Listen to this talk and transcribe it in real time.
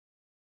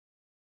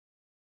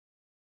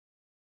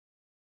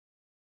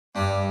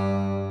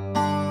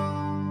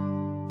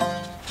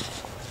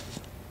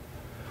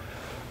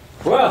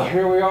Well,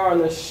 here we are on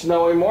this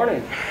snowy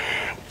morning.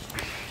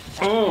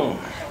 Shall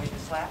we do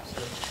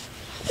slaps?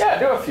 Yeah,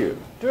 do a few.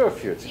 Do a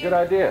few. It's a good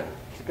idea.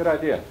 It's a good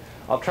idea.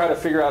 I'll try to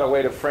figure out a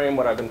way to frame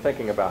what I've been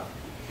thinking about.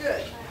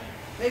 Good.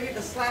 Maybe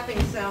the slapping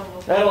sound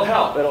will... That'll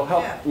help. It'll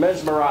help Yeah.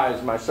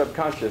 mesmerize my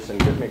subconscious and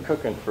get me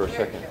cooking for a There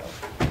second. you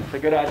go. It's a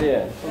good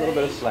idea. It's a little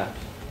bit of slaps.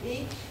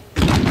 Each,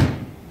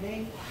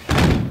 me,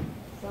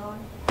 son,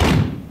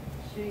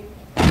 she,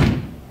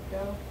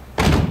 go,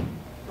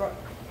 rock.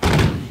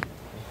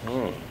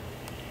 Mm.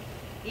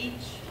 Each,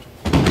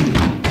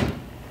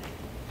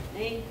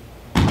 me,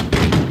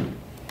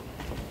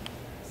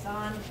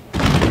 son,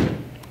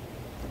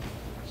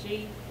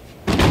 she,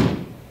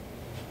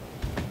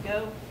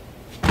 go,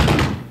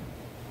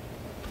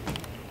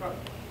 rock.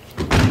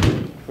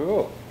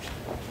 Cool.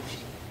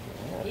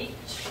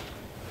 Each,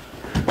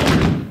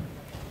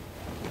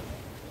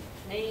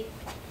 me,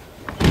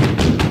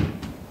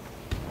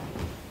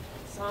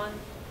 son,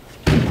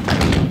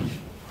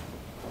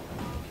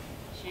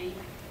 she,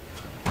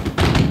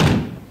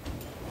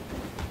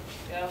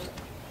 go,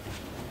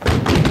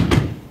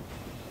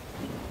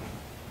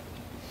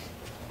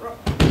 rock.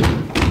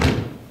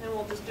 Then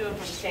we'll just do it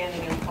from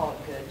standing and call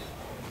it good.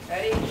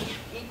 Ready?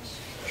 Each,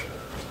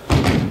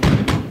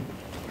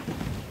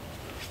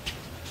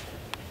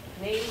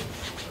 me,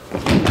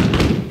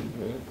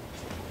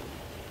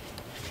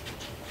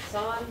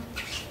 son,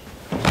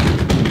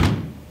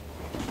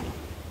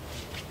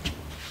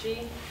 she,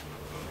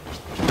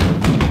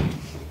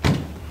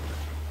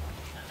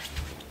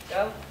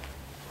 go,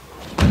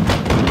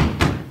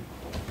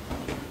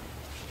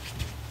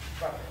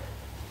 rock.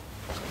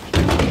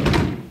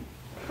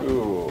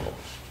 Cool.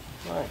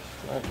 Nice,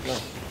 nice,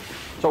 nice.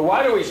 So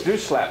why do we do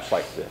slaps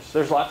like this?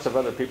 There's lots of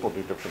other people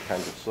who do different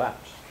kinds of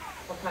slaps.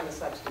 What kind of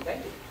slaps do they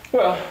do?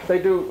 Well, they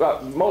do,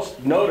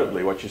 most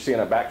notably what you see in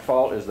a back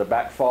fall is the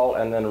back fall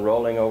and then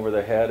rolling over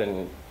the head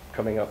and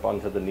coming up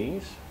onto the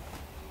knees,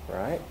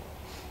 right?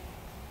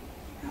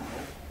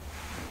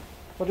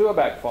 Well, do a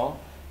back fall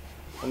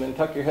and then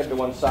tuck your head to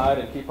one side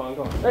and keep on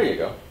going. There you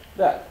go.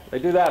 That. They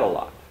do that a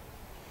lot.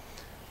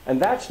 And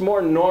that's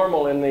more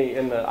normal in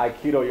the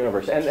Aikido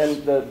universe. And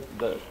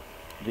the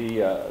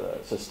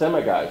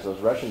Sistema guys, those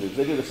Russian dudes,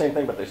 they do the same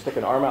thing, but they stick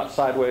an arm out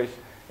sideways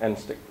and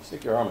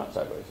stick your arm out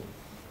sideways.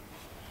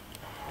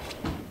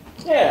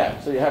 Yeah,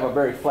 so you have a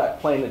very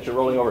flat plane that you're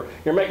rolling over.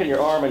 You're making your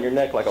arm and your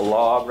neck like a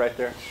log right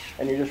there,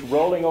 and you're just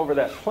rolling over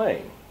that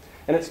plane.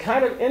 And it's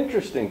kind of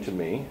interesting to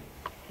me.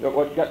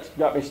 What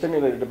got me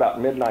stimulated about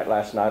midnight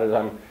last night is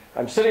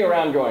I'm sitting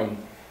around going,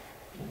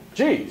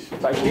 geez,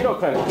 it's Aikido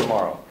clinic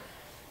tomorrow.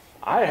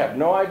 I have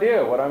no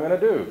idea what I'm going to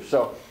do.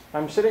 So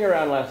I'm sitting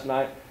around last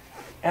night,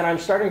 and I'm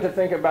starting to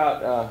think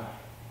about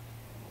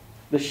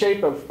the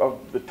shape of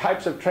the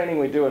types of training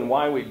we do and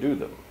why we do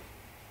them.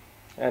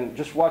 And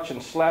just watching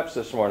slaps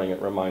this morning,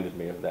 it reminded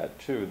me of that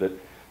too,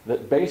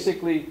 that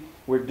basically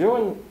we're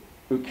doing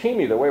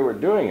ukemi the way we're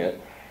doing it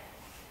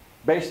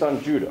based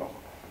on Judo.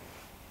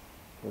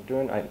 We're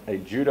doing a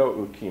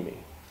Judo ukemi,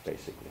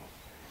 basically.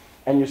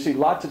 And you see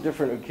lots of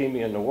different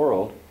ukemi in the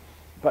world,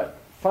 but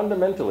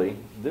fundamentally,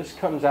 this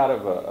comes out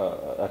of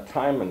a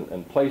time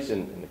and place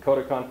in the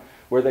Kodokan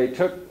where they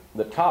took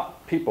the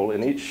top people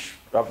in each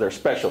of their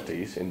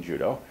specialties in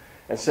Judo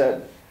and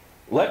said,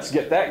 let's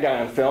get that guy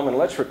on film and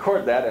let's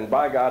record that, and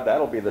by God,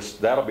 that'll be the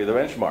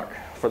benchmark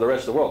for the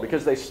rest of the world.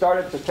 Because they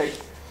started to take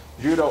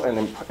Judo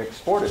and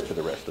export it to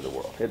the rest of the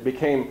world. It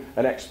became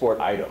an export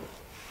item.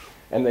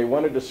 And they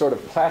wanted to sort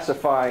of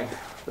classify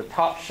the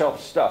top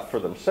shelf stuff for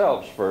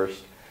themselves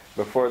first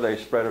before they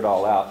spread it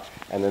all out,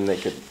 and then they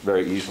could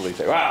very easily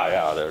say, wow,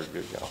 yeah,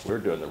 we're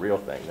doing the real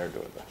thing, they're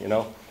doing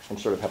the, and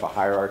sort of have a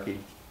hierarchy.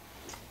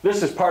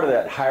 This is part of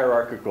that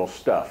hierarchical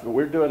stuff.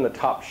 We're doing the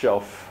top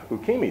shelf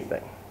ukemi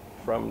thing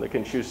from the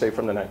Kinshusei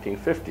from the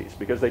 1950s,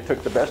 because they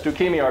took the best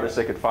ukemi artists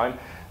they could find,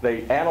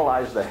 they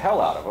analyzed the hell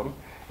out of them,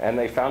 and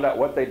they found out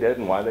what they did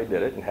and why they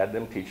did it, and had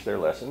them teach their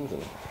lessons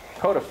and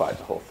codified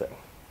the whole thing.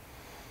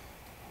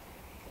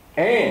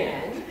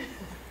 And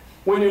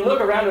when you look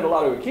around at a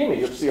lot of ukemi,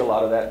 you'll see a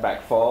lot of that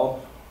back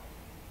fall,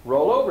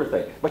 roll over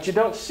thing. But you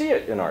don't see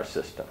it in our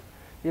system.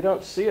 You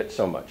don't see it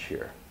so much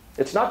here.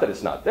 It's not that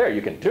it's not there.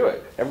 You can do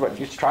it. Everybody,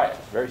 just try it.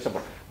 It's very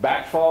simple.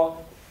 Back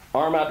fall,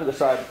 arm out to the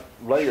side,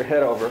 lay your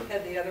head over.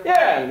 Head the other way.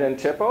 Yeah, and then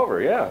tip over.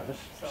 Yeah,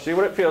 just see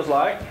what it feels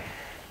like.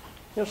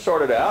 You'll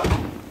sort it out.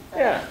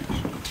 Yeah,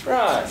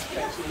 right.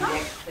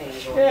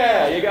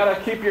 Yeah, you got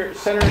to keep your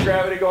center of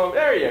gravity going.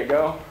 There you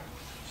go.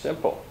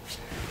 Simple.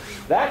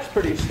 That's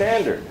pretty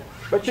standard.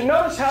 But you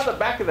notice how the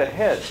back of the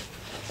head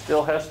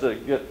still has to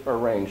get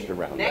arranged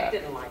around Neck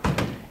that. didn't like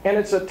it. And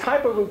it's a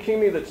type of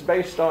ukemi that's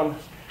based on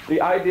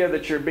the idea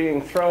that you're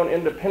being thrown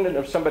independent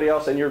of somebody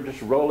else and you're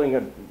just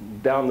rolling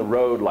down the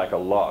road like a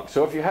log.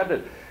 So if you had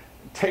to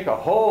take a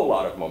whole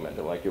lot of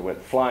momentum, like you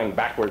went flying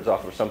backwards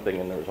off of something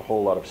and there was a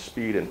whole lot of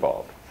speed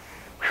involved,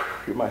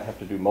 you might have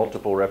to do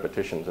multiple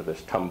repetitions of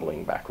this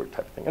tumbling backward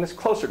type thing. And it's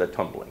closer to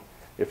tumbling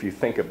if you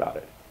think about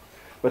it.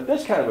 But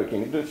this kind of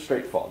ukemi, do a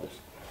straight fall. Just,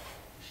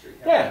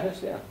 yeah,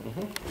 this, yeah.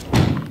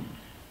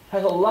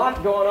 Has a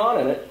lot going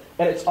on in it.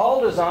 And it's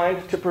all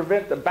designed to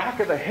prevent the back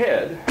of the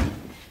head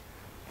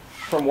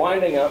from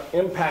winding up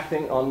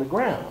impacting on the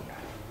ground.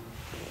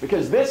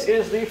 Because this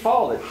is the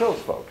fall that kills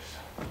folks.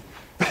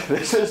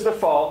 This is the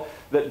fall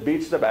that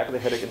beats the back of the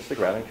head against the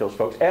ground and kills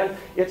folks. And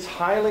it's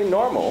highly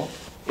normal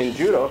in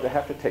judo to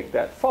have to take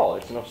that fall.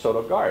 It's no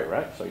sotogari,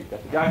 right? So you've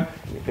got the guy,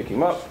 and you pick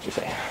him up, you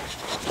say,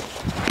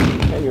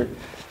 and you're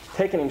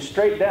taking him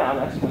straight down.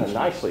 That's kind of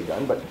nicely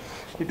done, but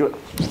you do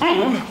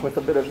it with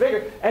a bit of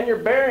vigor, and you're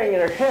burying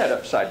their head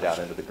upside down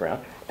into the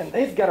ground. And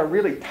they've got to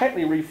really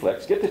tightly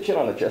reflex, get the chin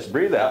on the chest,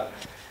 breathe out,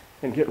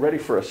 and get ready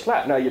for a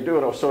slap. Now you do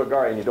an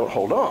osotogari and you don't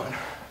hold on.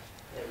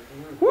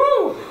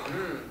 Woo!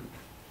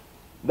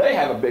 They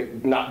have a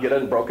big not get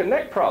unbroken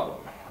neck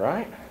problem,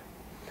 right?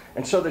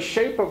 And so the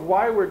shape of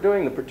why we're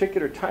doing the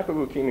particular type of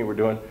ukemi we're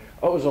doing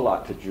owes a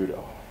lot to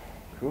judo.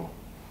 Cool?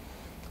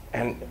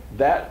 And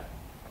that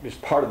is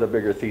part of the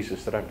bigger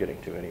thesis that I'm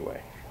getting to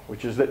anyway,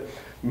 which is that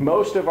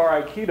most of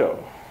our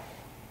Aikido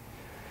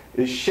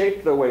is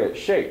shaped the way it's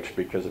shaped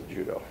because of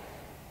judo.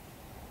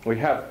 We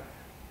have,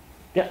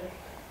 yeah?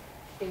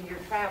 In your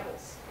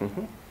travels,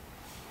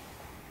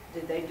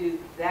 did they do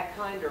that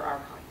kind or our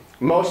kind?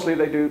 Mostly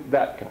they do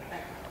that kind.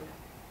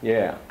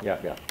 Yeah.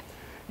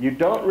 You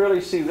don't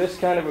really see this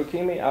kind of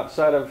ukemi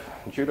outside of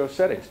judo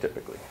settings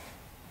typically.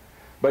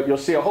 But you'll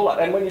see a whole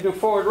lot. And when you do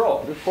forward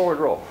roll, do forward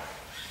roll.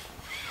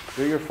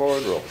 Do your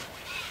forward roll.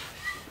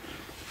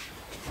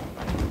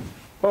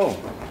 Boom,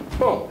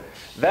 boom.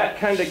 That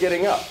kind of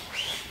getting up.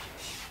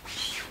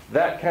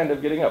 That kind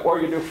of getting up.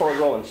 Or you do forward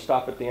roll and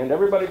stop at the end.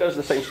 Everybody does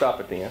the same stop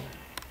at the end.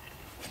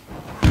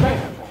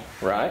 Bam.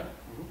 Right?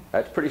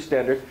 That's pretty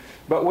standard.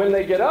 But when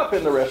they get up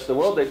in the rest of the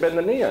world, they bend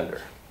the knee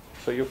under.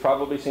 So you've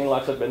probably seen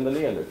lots of bend the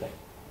knee under thing.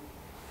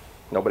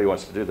 Nobody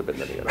wants to do the bend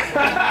the knee under.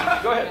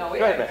 Go ahead. No, Go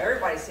ahead, man.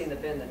 everybody's seen the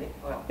bend the knee.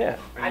 Well, yeah.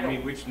 I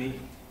mean, which knee?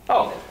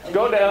 Oh,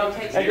 go down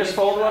and just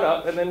fold one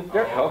up and then,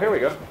 there, oh, here we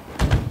go.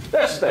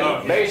 This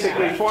thing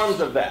basically forms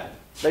of that.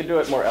 They do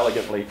it more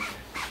elegantly.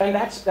 And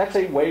that's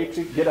a way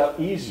to get up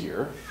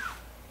easier,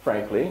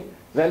 frankly,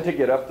 than to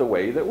get up the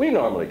way that we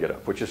normally get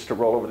up, which is to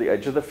roll over the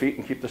edge of the feet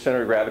and keep the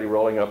center of gravity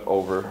rolling up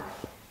over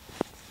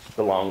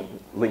the long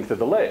length of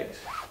the legs.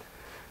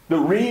 The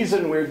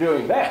reason we're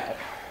doing that,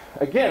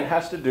 again,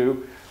 has to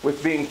do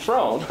with being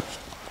thrown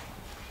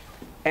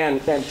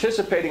and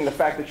anticipating the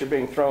fact that you're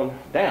being thrown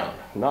down,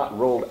 not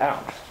rolled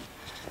out.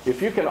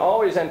 If you can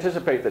always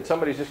anticipate that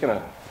somebody's just going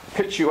to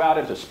pitch you out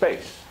into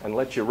space and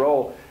let you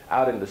roll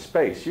out into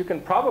space, you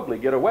can probably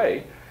get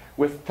away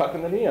with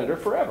tucking the knee under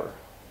forever.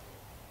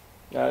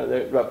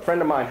 A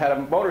friend of mine had a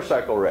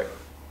motorcycle wreck,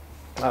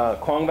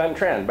 Quang Van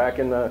Tran, back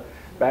in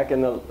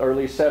the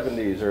early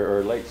 70s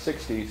or late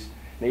 60s.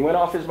 And he went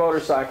off his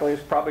motorcycle. He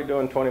was probably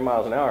doing 20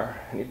 miles an hour.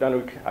 And he'd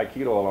done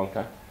Aikido a long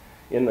time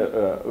in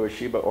the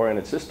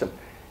Ueshiba-oriented system.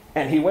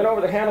 And he went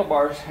over the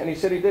handlebars, and he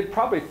said he did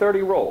probably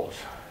 30 rolls.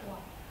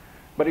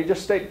 But he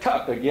just stayed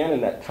tucked, again,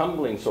 in that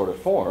tumbling sort of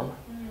form.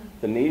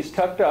 The knees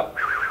tucked up,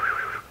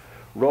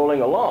 rolling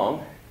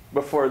along,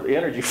 before the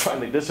energy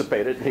finally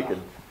dissipated. And he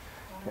could,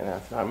 you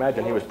know, I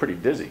imagine he was pretty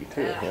dizzy,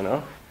 too, you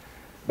know.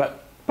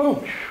 But,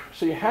 boom.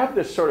 So you have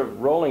this sort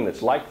of rolling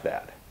that's like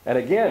that. And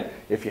again,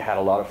 if you had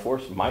a lot of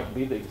force, might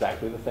be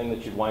exactly the thing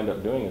that you'd wind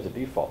up doing as a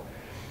default.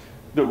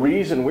 The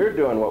reason we're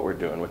doing what we're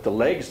doing with the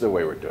legs the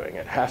way we're doing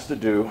it has to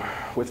do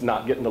with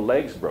not getting the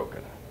legs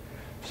broken.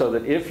 So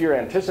that if you're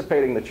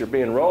anticipating that you're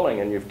being rolling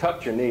and you've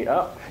tucked your knee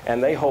up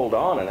and they hold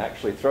on and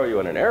actually throw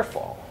you in an air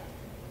fall,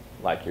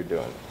 like you're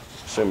doing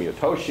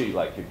Sumiyotoshi,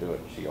 like you're doing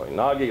Shioi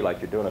Nagi,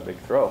 like you're doing a big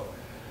throw,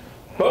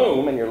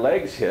 boom, and your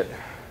legs hit,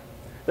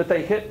 that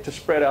they hit to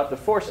spread out the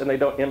force and they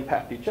don't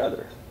impact each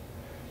other.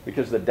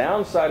 Because the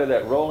downside of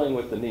that rolling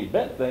with the knee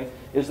bent thing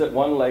is that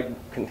one leg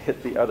can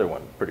hit the other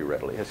one pretty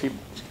readily. As you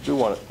do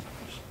want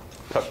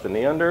to tuck the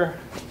knee under.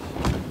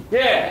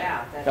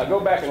 Yeah! Now go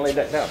back and lay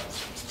that down.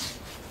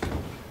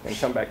 And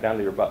come back down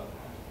to your butt.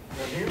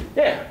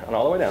 Yeah, and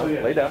all the way down. Oh,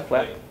 yeah. Lay down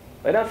flat.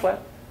 Lay down flat.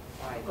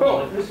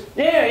 Boom.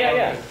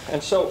 Yeah.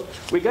 And so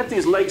we got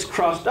these legs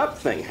crossed up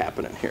thing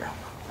happening here.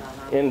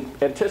 In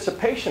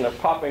anticipation of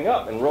popping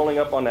up and rolling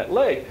up on that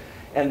leg.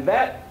 And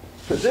that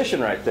position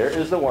right there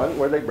is the one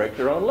where they break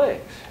their own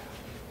legs.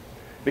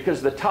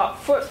 Because the top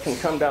foot can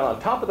come down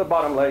on top of the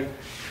bottom leg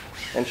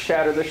and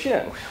shatter the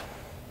shin.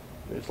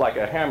 It's like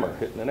a hammer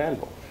hitting an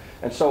anvil.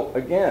 And so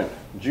again,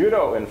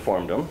 judo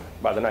informed them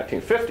by the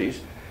 1950s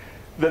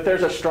that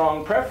there's a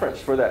strong preference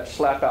for that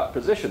slap out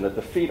position, that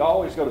the feet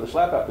always go to the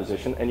slap out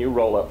position and you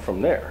roll up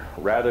from there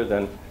rather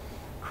than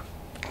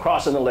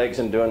crossing the legs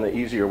and doing the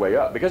easier way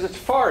up. Because it's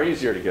far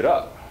easier to get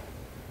up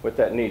with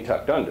that knee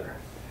tucked under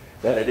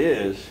than it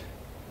is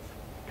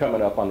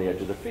coming up on the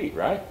edge of the feet,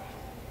 right?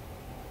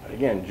 But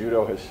again,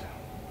 judo has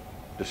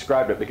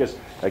described it because,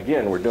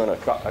 again, we're doing a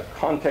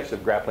context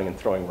of grappling and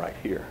throwing right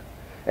here.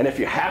 And if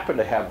you happen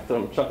to have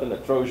something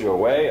that throws you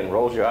away and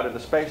rolls you out into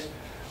space,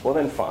 well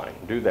then fine,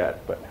 do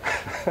that, but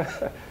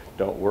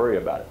don't worry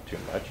about it too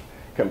much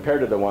compared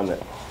to the one that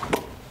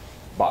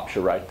bops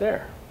you right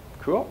there.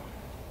 Cool?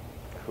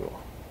 Cool.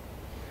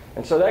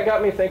 And so that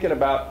got me thinking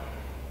about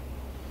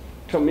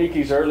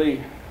Tomiki's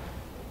early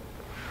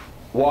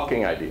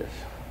walking ideas.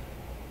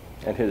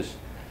 And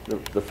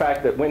the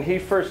fact that when he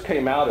first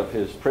came out of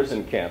his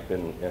prison camp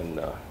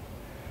in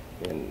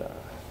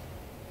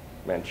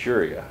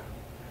Manchuria,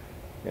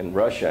 in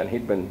Russia, and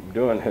he'd been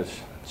doing his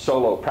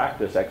solo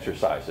practice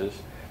exercises,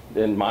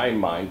 in my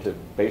mind, to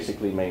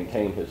basically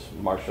maintain his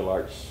martial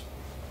arts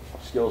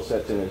skill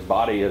sets in his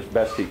body as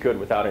best he could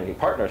without any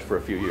partners for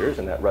a few years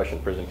in that Russian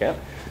prison camp,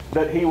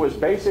 that he was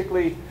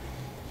basically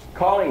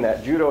calling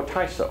that Judo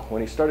Taiso.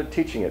 When he started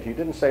teaching it, he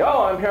didn't say,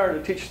 oh, I'm here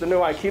to teach the new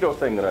Aikido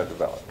thing that I've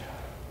developed.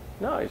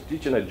 No, he's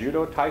teaching a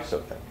Judo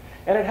Taiso thing.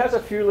 And it has a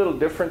few little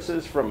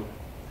differences from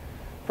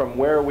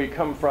where we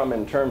come from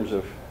in terms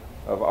of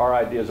our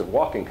ideas of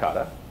walking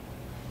kata.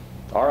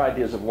 Our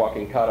ideas of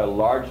walking kata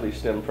largely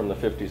stem from the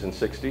 50s and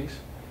 60s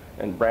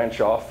and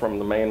branch off from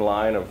the main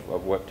line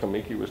of what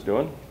Tomiki was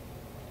doing.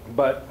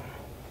 But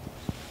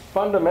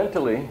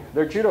fundamentally,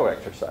 they're judo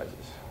exercises.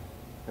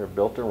 They're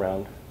built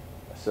around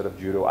a set of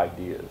judo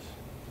ideas.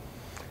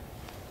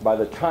 By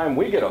the time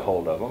we get a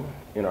hold of them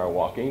in our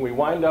walking, we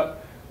wind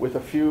up with a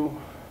few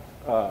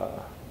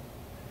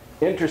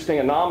interesting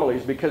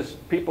anomalies because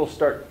people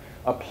start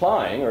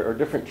applying, or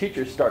different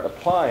teachers start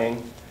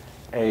applying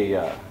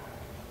a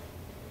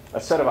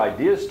set of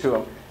ideas to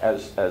them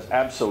as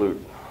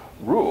absolute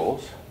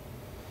rules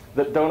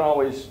that don't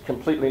always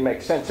completely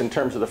make sense in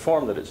terms of the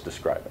form that it's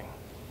describing.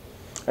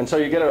 And so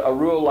you get a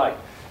rule like,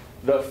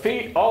 the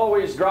feet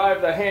always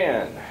drive the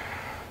hand.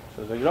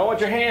 So you don't want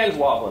your hands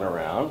wobbling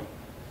around.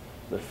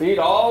 The feet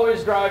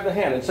always drive the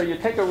hand. And so you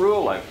take a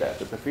rule like that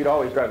the feet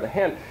always drive the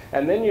hand,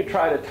 and then you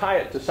try to tie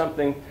it to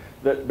something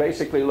that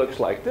basically looks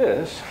like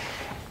this.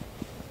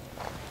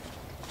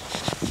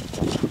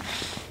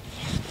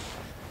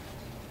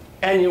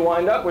 And you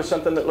wind up with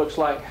something that looks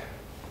like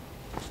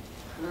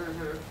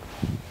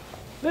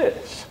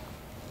this.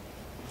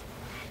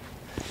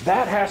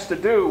 That has to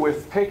do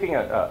with taking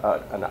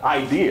an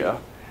idea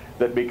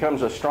that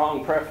becomes a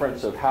strong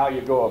preference of how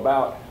you go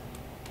about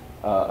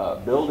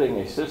building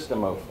a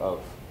system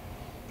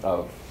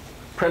of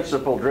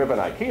principle-driven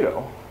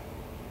Aikido,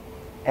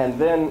 and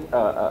then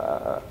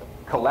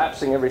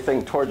collapsing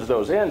everything towards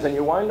those ends, and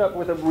you wind up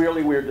with a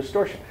really weird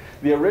distortion.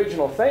 The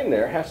original thing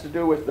there has to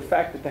do with the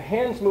fact that the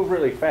hands move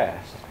really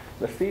fast.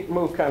 The feet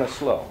move kind of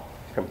slow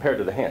compared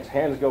to the hands.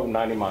 Hands go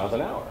 90 miles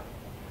an hour.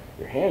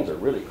 Your hands are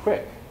really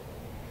quick.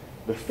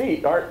 The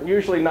feet aren't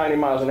usually 90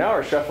 miles an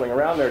hour shuffling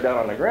around there down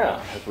on the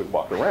ground as we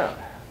walk around.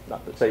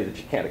 Not to say that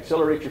you can't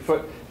accelerate your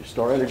foot, you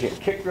store energy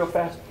and kick real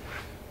fast.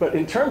 But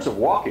in terms of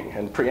walking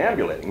and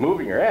preambulating,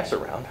 moving your ass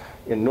around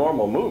in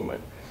normal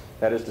movement,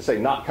 that is to say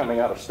not coming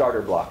out of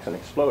starter blocks and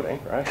exploding,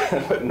 right?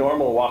 But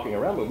normal walking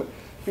around movement,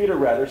 feet are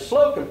rather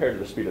slow compared to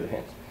the speed of the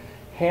hands.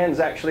 Hands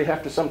actually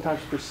have to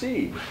sometimes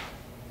precede,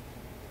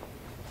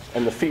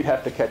 and the feet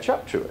have to catch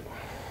up to it.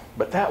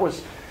 But that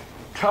was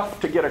tough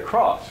to get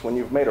across when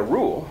you've made a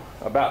rule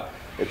about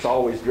it's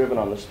always driven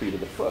on the speed of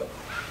the foot.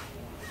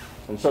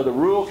 And so the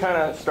rule kind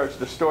of starts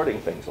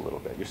distorting things a little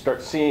bit. You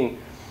start seeing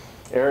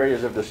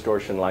areas of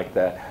distortion like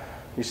that.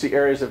 You see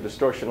areas of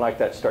distortion like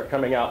that start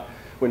coming out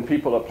when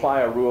people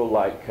apply a rule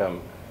like,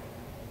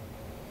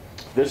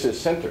 this is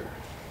center.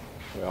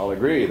 We all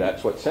agree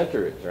that's what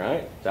center is,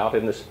 right? It's out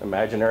in this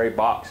imaginary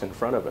box in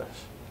front of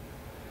us.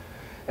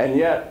 And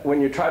yet,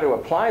 when you try to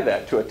apply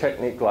that to a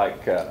technique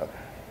like,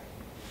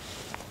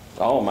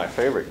 oh, my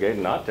favorite,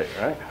 Gainate,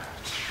 right?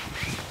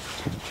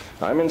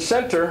 I'm in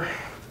center,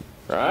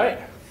 right?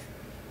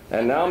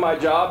 And now my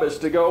job is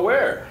to go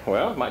where?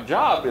 Well, my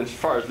job, as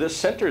far as this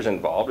center is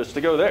involved, is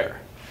to go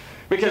there.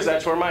 Because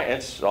that's where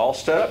it's all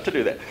set up to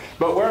do that.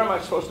 But where am I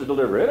supposed to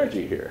deliver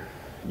energy here?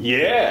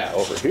 Yeah,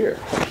 over here.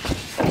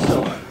 And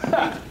so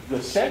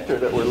the center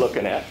that we're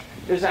looking at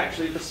is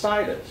actually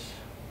beside us.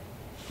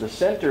 The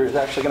center is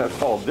actually going to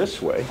fall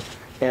this way,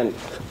 and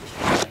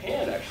my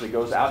hand actually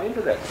goes out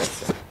into that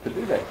center to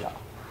do that job.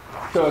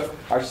 So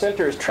if our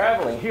center is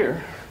traveling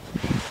here,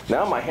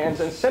 now my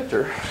hand's in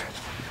center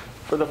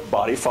for the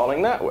body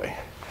falling that way.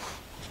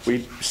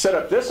 We set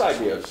up this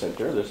idea of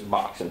center, this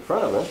box in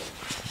front of us,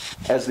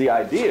 as the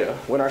idea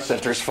when our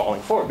center is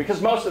falling forward.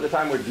 Because most of the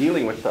time we're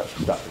dealing with the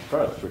stuff in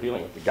front of us. We're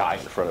dealing with the guy in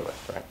front of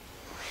us, right?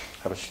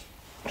 Have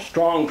a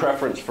strong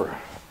preference for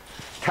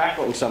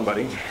tackling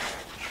somebody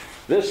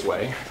this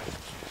way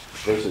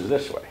versus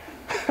this way.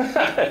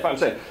 If I'm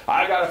saying,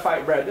 I got to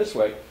fight Brad this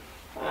way,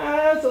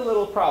 that's a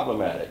little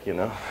problematic, you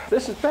know.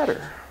 This is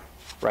better.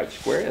 Right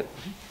square in.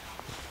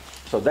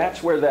 So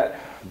that's where that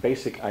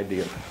basic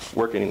idea of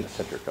working in the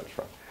center comes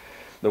from.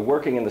 The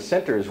working in the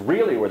center is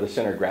really where the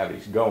center of gravity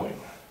is going.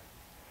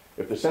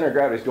 If the center of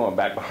gravity is going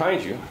back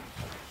behind you,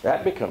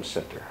 that becomes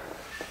center.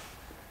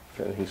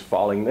 If he's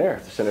falling there,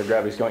 if the center of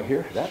gravity is going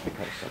here, that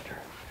becomes center.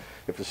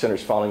 If the center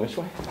is falling this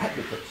way, that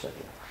becomes center.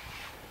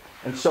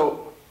 And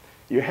so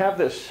you have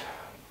this,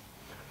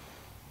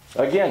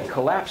 again,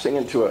 collapsing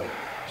into a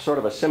sort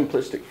of a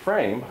simplistic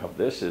frame of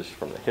this is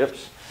from the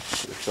hips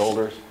to the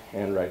shoulders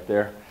and right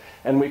there.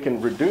 And we can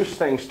reduce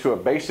things to a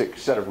basic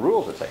set of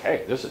rules and say,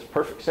 hey, this is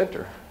perfect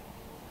center.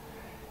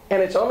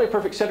 And it's only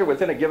perfect center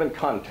within a given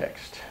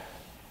context,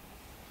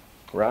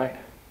 right?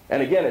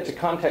 And again, it's a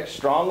context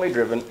strongly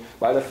driven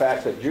by the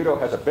fact that Judo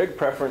has a big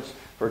preference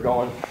for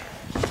going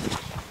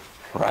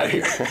right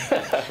here,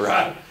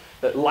 right?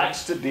 That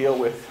likes to deal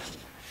with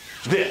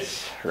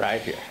this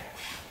right here.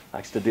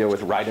 Likes to deal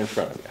with right in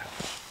front of you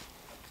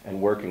and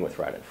working with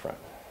right in front.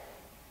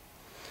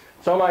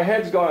 So my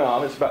head's going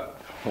on. It's about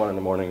 1 in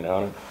the morning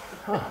now. And,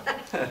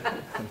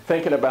 I'm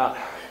thinking about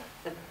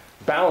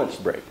balance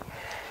break.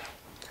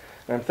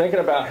 And I'm thinking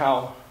about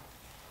how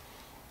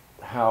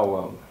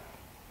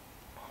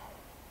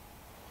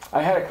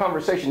I had a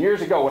conversation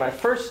years ago when I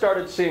first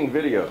started seeing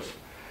videos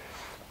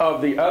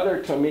of the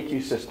other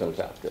Tomiki systems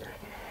out there.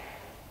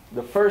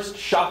 The first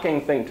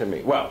shocking thing to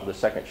me, well, the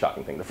second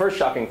shocking thing. The first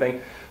shocking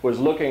thing was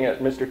looking at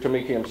Mr.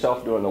 Tomiki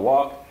himself doing the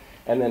walk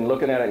and then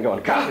looking at it and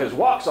going, God, his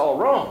walk's all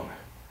wrong.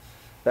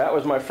 That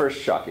was my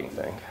first shocking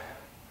thing.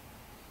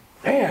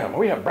 Damn,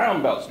 we have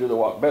brown belts do the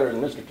walk better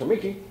than Mr.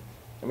 Tomiki.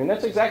 I mean,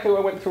 that's exactly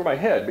what went through my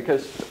head,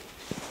 because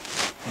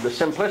the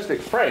simplistic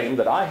frame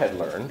that I had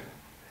learned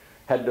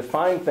had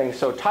defined things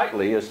so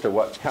tightly as to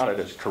what counted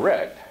as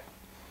correct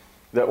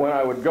that when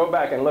I would go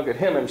back and look at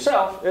him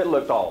himself, it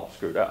looked all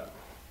screwed up,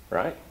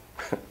 right?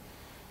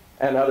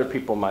 And other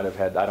people might have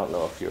had, I don't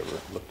know if you ever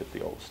looked at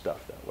the old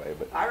stuff that way,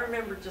 but I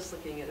remember just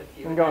looking at a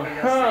few and going,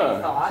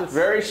 this is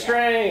very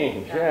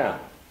strange, yeah.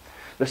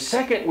 The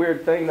second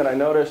weird thing that I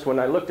noticed when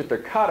I looked at their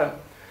kata,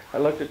 I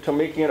looked at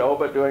Tomiki and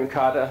Oba doing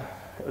kata.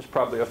 It was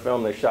probably a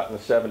film they shot in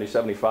the 70s,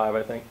 75,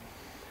 I think.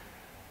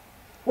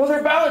 Well,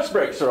 their balance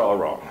breaks are all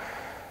wrong.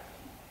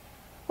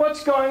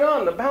 What's going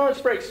on? The balance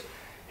breaks,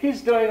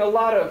 he's doing a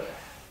lot of,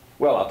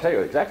 well, I'll tell you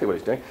exactly what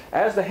he's doing.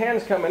 As the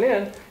hand's coming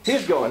in,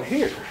 he's going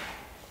here.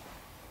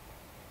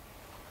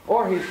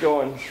 Or he's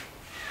going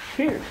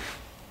here.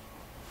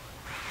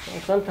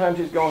 And sometimes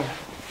he's going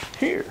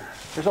here.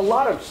 There's a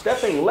lot of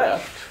stepping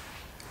left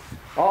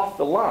off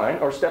the line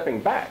or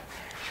stepping back.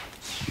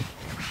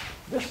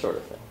 This sort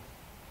of thing.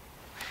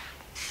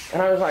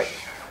 And I was like,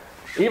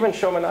 even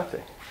Shomanate,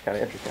 kind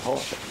of interesting. Hold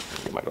on a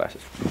second, get my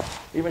glasses.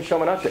 Even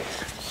Shomanate,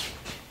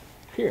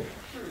 here,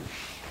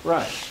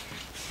 right.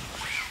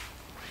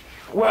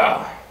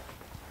 Well,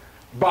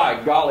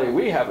 by golly,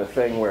 we have a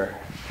thing where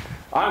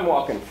I'm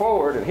walking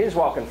forward and he's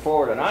walking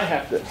forward and I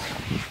have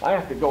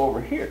to go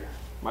over here.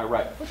 My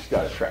right foot's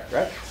got a track,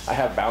 right? I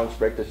have balance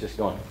break that's just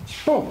going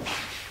boom,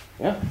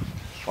 yeah?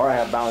 Or I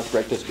have balance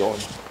break that's going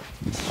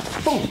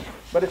boom.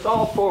 But it's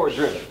all forward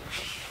driven.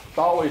 It's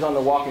always on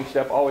the walking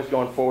step, always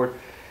going forward.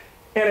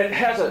 And it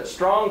has a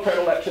strong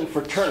predilection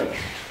for turning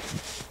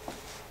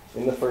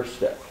in the first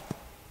step,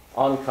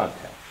 on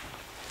contact.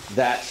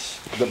 That's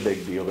the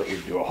big deal that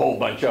we do a whole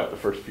bunch of the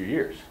first few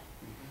years.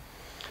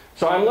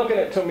 So I'm looking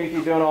at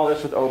Tomiki doing all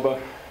this with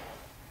Oba,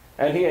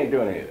 and he ain't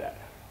doing any of that.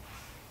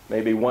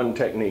 Maybe one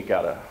technique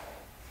out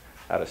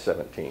of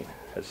 17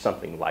 has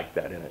something like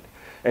that in it.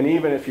 And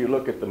even if you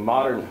look at the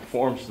modern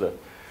forms, the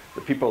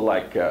people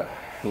like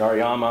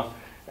Narayama,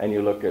 and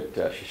you look at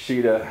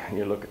Shishida, and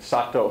you look at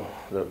Sato,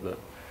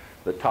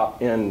 the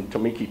top-end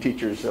Tomiki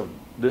teachers of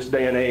this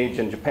day and age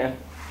in Japan,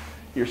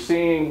 you're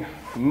seeing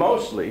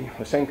mostly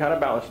the same kind of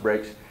balance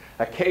breaks.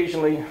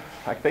 Occasionally,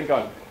 I think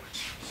on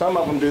some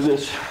of them do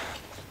this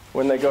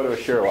when they go to a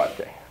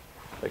shirawate.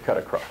 They cut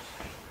across.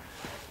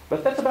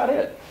 But that's about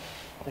it.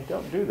 They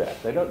don't do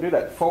that. They don't do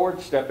that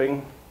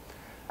forward-stepping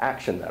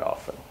action that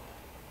often.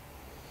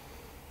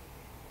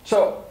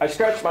 So I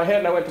scratched my head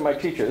and I went to my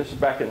teacher. This is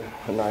back in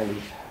the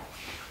 90s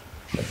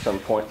at some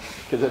point,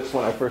 because that's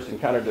when I first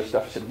encountered this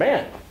stuff. I said,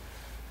 man,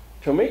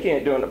 Tomiki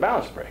ain't doing the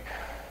balance break.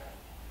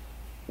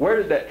 Where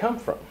did that come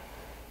from?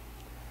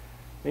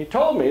 And he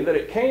told me that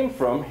it came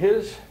from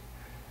his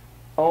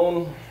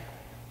own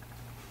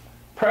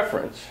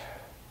preference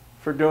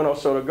for doing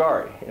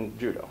osotogari in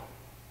judo.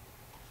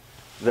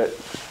 That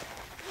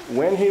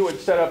when he would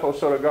set up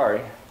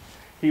osotogari,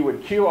 he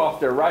would cue off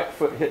their right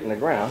foot hitting the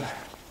ground,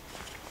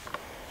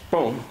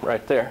 boom,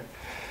 right there,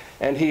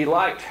 and he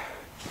liked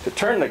to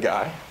turn the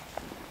guy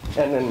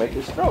and then make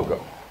his throw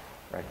go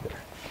right there.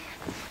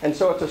 And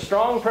so it's a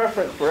strong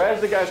preference for,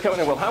 as the guy's coming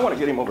in, well, I want to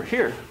get him over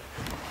here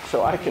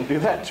so I can do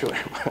that to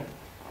him,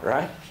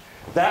 right?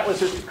 That was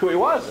his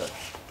takuiwaza.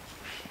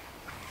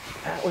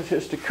 That was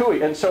his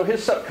takui. And so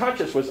his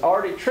subconscious was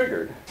already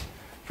triggered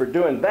for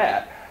doing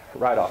that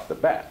right off the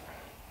bat.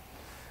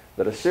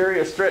 That a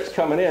serious threat's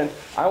coming in,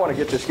 I want to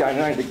get this guy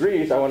 9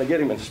 degrees, I want to get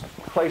him in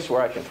a place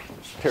where I can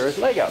tear his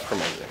leg out from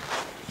under there.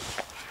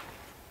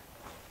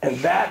 And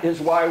that is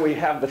why we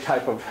have the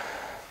type of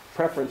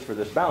preference for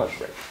this balance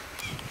break.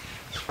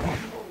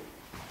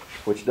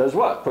 Which does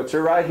what? Puts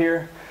her right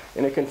here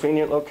in a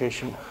convenient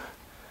location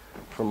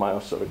for my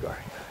osotogari.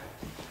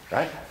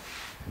 Right?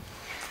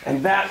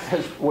 And that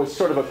was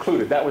sort of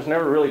occluded. That was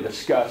never really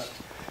discussed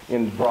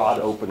in broad,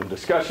 open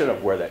discussion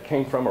of where that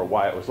came from or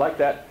why it was like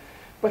that.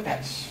 But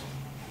that's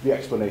the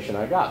explanation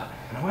I got.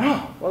 And I went,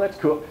 oh, well, that's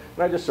cool.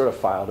 And I just sort of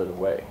filed it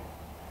away.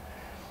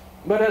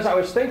 But as I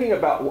was thinking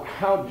about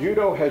how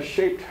judo has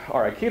shaped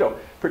our Aikido,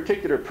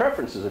 particular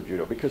preferences of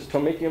judo, because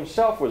Tomiki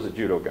himself was a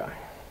judo guy.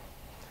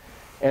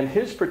 And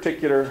his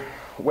particular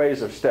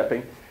ways of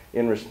stepping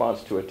in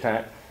response to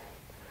attack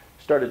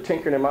started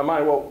tinkering in my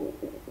mind, well,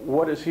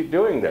 what is he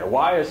doing there?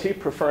 Why is he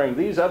preferring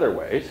these other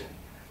ways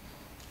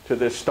to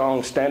this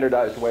strong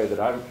standardized way that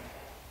I'm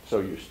so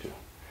used to?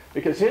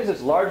 Because his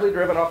is largely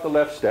driven off the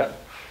left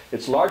step.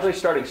 It's largely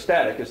starting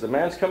static as the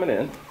man's coming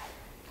in.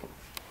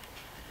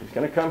 He's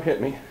going to come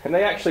hit me. And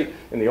they actually,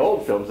 in the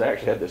old films, they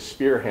actually had this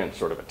spear hand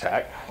sort of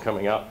attack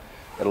coming out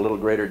at a little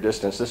greater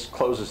distance. This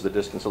closes the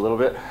distance a little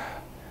bit,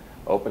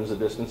 opens the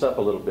distance up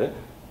a little bit.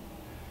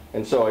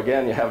 And so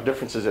again, you have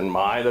differences in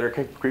my that are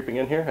creeping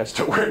in here as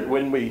to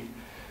when we,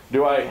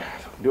 do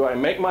I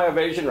make my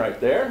evasion right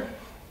there?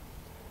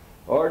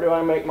 Or do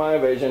I make my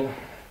evasion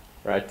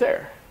right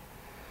there?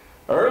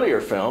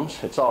 Earlier films,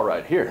 it's all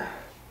right here.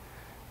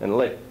 And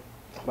late,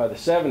 by the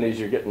 70s,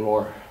 you're getting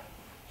more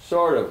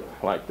sort of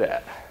like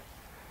that.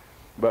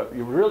 But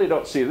you really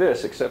don't see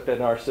this except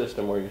in our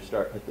system where you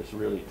start with this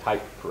really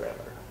tight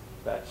parameter.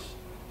 That's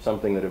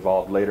something that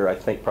evolved later, I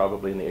think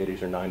probably in the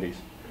 80s or 90s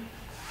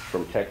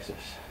from Texas.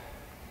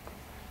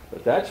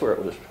 But that's where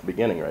it was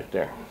beginning right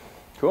there.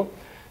 Cool?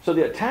 So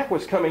the attack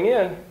was coming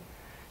in,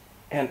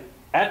 and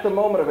at the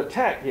moment of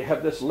attack, you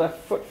have this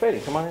left foot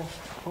fading. Come on in.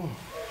 Boom,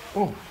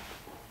 boom.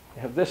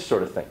 You have this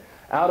sort of thing.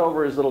 Out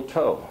over his little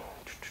toe.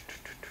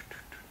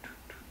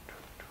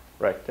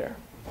 Right there.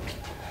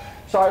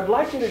 So I'd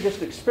like you to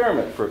just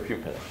experiment for a few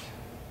minutes.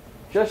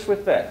 Just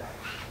with that.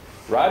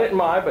 Right at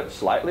my, but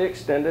slightly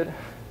extended.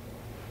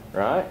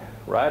 Right?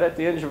 Right at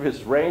the edge of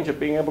his range of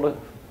being able to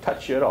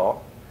touch you at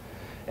all.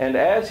 And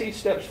as he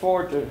steps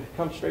forward to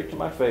come straight to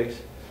my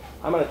face,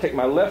 I'm going to take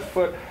my left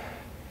foot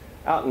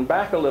out and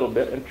back a little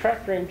bit and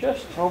tractor him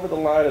just over the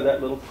line of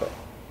that little toe.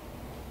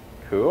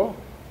 Cool.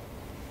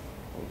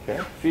 Okay,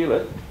 feel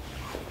it.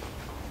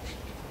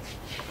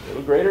 A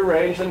little greater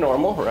range than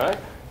normal, right?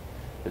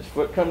 His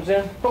foot comes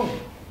in, boom,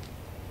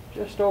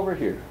 just over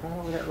here, right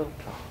over that little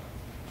toe.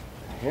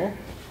 Right here.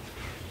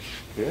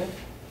 Good.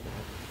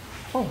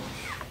 Boom.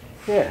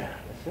 Yeah,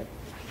 that's it.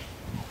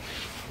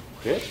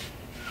 Good.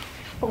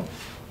 Boom.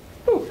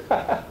 Ooh,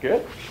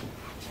 good.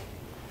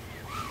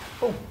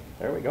 Boom.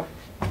 There we go.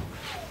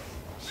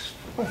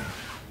 Boom.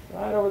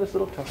 Right over this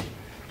little toe.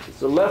 It's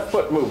the left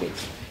foot moving.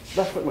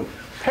 Left foot moving.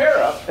 Pair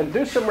up and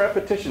do some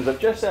repetitions of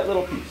just that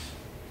little piece.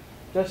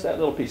 Just that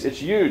little piece. It's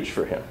huge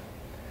for him.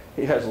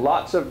 He has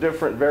lots of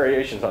different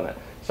variations on that.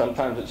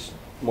 Sometimes it's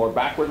more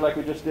backward like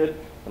we just did.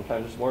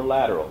 Sometimes it's more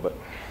lateral. But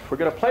we're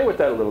going to play with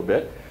that a little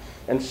bit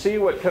and see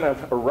what kind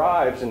of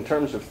arrives in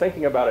terms of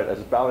thinking about it as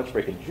a balance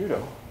break in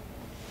Judo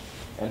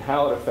and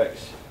how it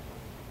affects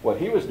what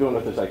he was doing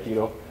with his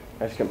Aikido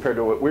as compared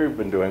to what we've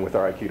been doing with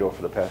our Aikido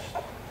for the past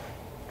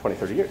 20,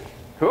 30 years.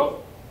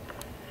 Cool?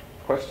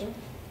 Questions?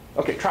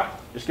 Okay, try.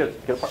 Just get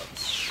apart.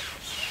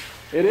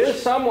 It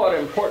is somewhat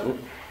important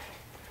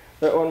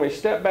that when we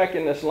step back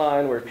in this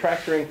line, we're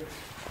tractoring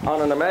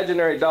on an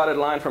imaginary dotted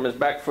line from his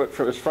back foot,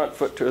 from his front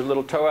foot to his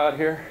little toe out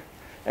here,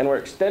 and we're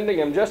extending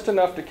him just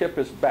enough to keep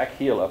his back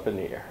heel up in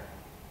the air.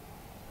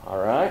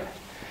 All right?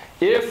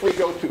 If we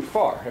go too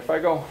far, if I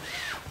go,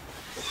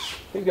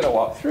 he's going to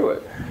walk through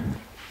it,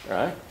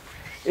 right?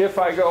 If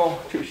I go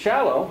too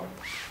shallow,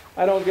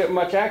 I don't get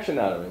much action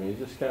out of him. He's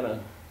just kind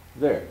of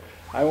there.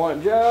 I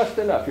want just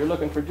enough. You're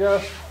looking for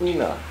just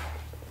enough.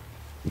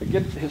 To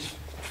get his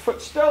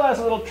foot still has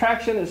a little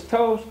traction, his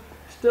toes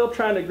still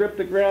trying to grip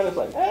the ground. It's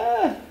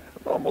like,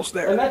 almost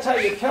there. And that's how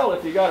you tell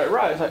if you got it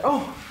right. It's like,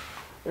 oh,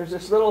 there's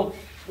this little,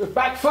 the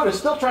back foot is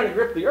still trying to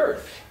grip the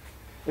earth.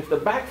 If the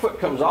back foot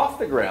comes off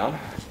the ground,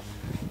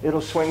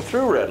 it'll swing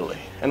through readily.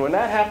 And when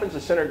that happens,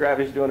 the center of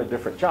gravity is doing a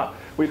different job.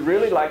 We'd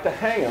really like to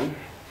hang him,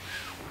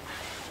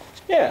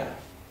 yeah,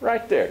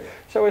 right there.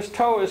 So his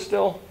toe is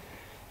still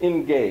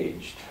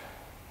engaged.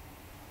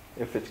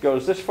 If it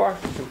goes this far,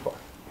 too far.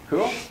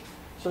 Cool?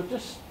 So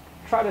just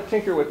try to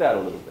tinker with that a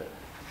little bit.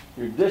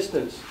 Your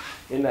distance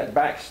in that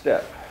back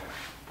step,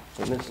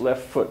 and this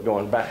left foot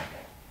going back,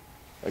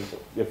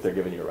 if they're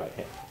giving you a right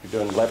hand. If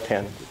you're doing left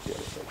hand, it's the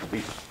other side.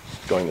 Be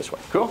going this way.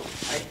 Cool?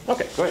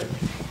 Okay, go ahead.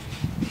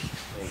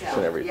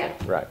 So, everything.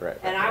 yeah. Right.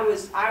 And I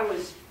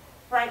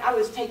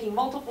was taking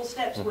multiple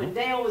steps when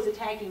Dale was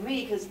attacking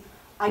me because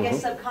I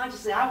guess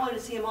subconsciously I wanted to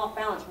see him off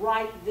balance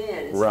right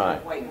then instead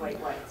of wait.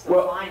 So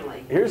well,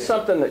 finally. Here's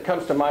something that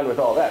comes to mind with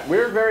all that.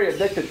 We're very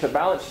addicted to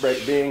balance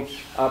break being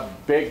a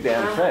big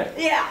damn thing.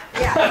 Yeah,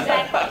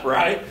 exactly.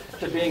 Right?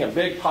 To being a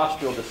big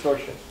postural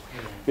distortion.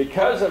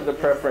 Because of the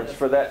preference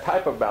for that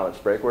type of balance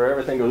break where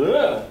everything goes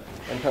ugh,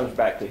 and comes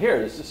back to here.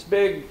 It's this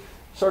big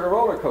sort of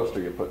roller coaster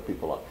you put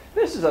people on.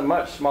 This is a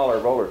much smaller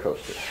roller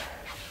coaster.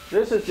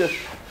 This is just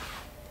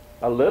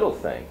a little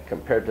thing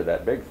compared to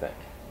that big thing.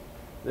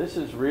 This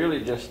is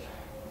really just,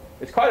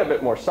 it's quite a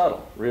bit more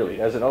subtle, really,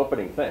 as an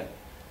opening thing.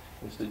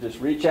 Is to just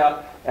reach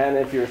out, and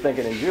if you're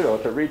thinking in Judo,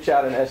 to reach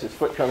out and as his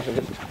foot comes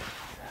in,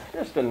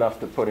 just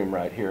enough to put him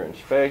right here in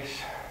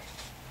space.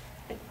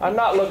 I'm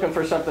not looking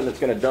for something that's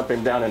going to dump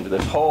him down into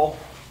this hole.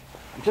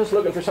 I'm just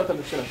looking for something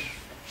that's going to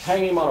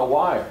hang him on a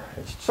wire.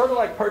 It's sort of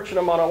like perching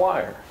him on a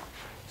wire.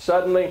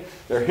 Suddenly,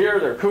 they're here,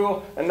 they're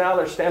cool, and now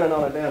they're standing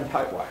on a damn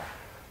tight wire.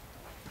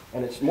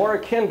 And it's more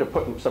akin to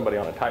putting somebody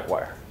on a tight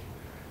wire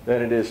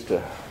than it is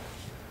to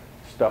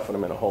stuffing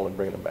them in a hole and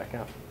bringing them back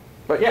out.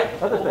 But yeah,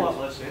 other things. A lot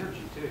less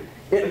energy too.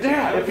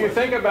 Yeah, if you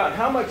think about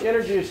how much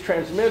energy is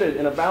transmitted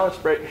in a balance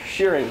break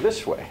shearing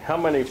this way, how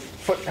many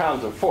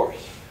foot-pounds of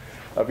force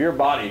of your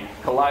body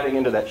colliding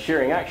into that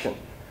shearing action.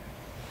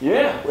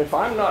 Yeah, if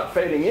I'm not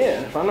fading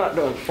in, if I'm not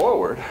doing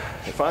forward,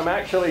 if I'm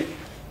actually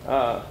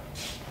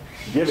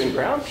giving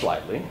ground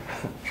slightly,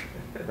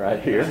 right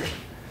here,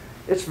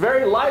 it's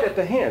very light at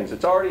the hands.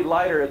 It's already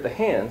lighter at the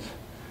hands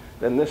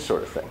than this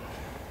sort of thing.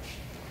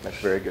 That's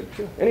very good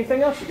too.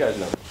 Anything else you guys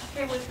know?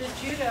 Okay, with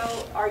the judo,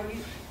 are you,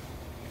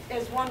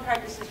 as one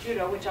practices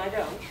judo, which I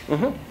don't.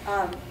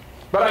 Mm-hmm.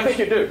 But I think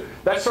you do.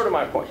 That's sort of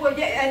my point. Well,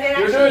 yeah, and then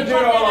you're doing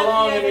judo all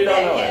along and you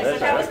don't know it. So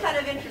that was kind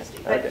of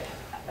interesting. But,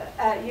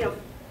 okay. You know,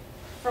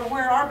 from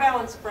where our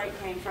balance break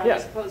came from,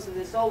 as opposed to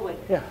this old one,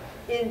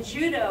 in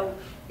judo,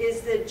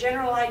 is the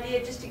general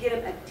idea just to get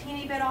them a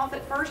teeny bit off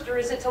at first, or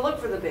is it to look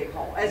for the big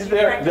hole? As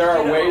there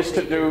are ways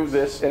to do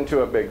this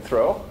into a big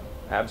throw.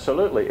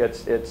 Absolutely.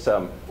 It's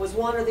was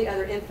one or the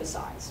other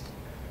emphasized?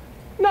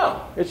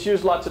 No, it's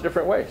used lots of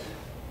different ways.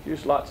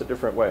 Used lots of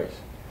different ways.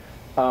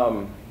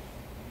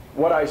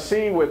 What I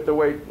see with the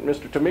way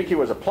Mr. Tomiki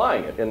was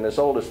applying it in this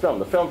oldest film,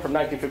 the film from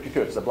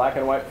 1952, it's the black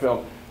and white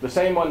film, the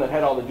same one that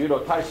had all the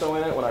Judo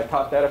Taiso in it when I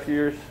taught that a few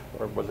years,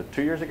 or was it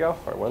 2 years ago,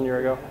 or 1 year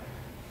ago?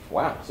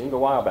 Wow, it seemed a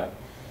while back.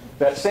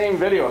 That same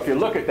video, if you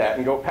look at that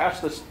and go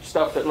past the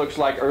stuff that looks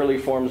like early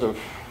forms of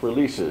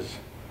releases,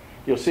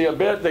 you'll see a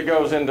bit that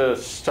goes into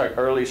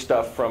early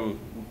stuff from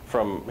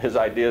his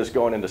ideas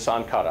going into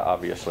Kata,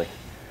 obviously.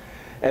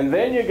 And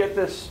then you get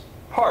this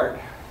part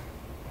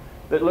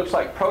that looks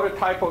like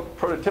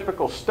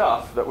prototypical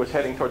stuff that was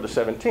heading toward the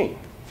 17.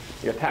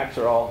 The attacks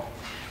are all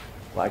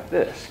like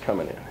this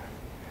coming in.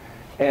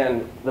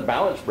 And the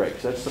balance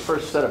breaks, that's the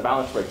first set of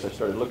balance breaks I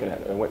started looking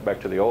at. I went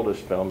back to the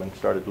oldest film and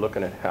started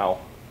looking at how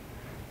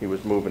he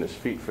was moving his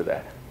feet for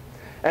that.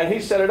 And he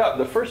set it up.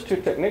 The first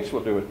two techniques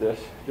we'll do with this,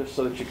 just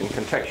so that you can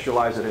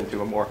contextualize it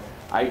into a more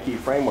Aikido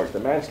framework. The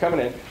man's coming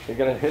in, he's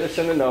going to hit us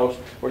in the nose.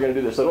 We're going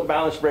to do this little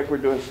balance break we're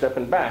doing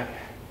stepping back.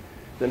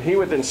 Then he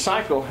would then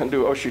cycle and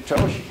do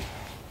oshitoshi.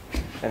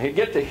 And he'd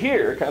get to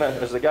here, kind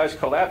of as the guy's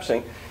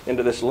collapsing,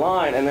 into this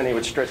line, and then he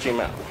would stretch him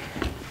out.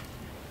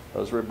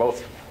 Those were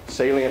both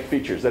salient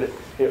features. That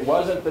it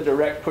wasn't the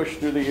direct push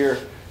through the ear,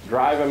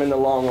 drive him in the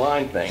long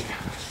line thing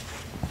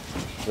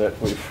that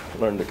we've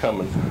learned to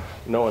come and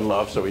know and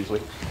love so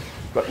easily.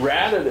 But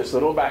rather this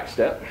little back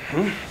step,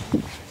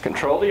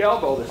 control the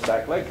elbow, this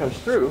back leg comes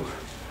through,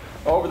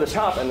 over the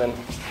top, and then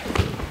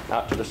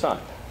out to the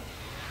side.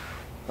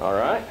 All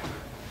right?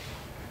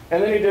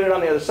 And then he did it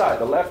on the other side.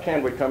 The left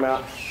hand would come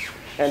out,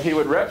 and he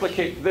would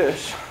replicate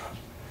this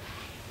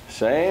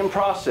same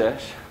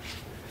process,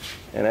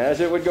 and as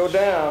it would go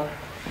down,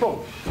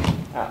 boom,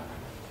 out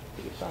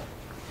to the side.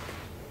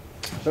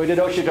 So we did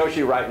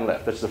oshitoshi right and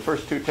left. That's the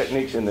first two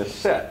techniques in this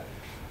set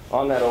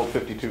on that old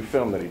 52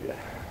 film that he did.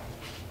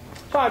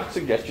 So I'd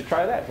suggest you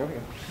try that. Here we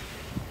go.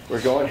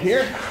 We're going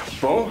here,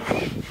 boom,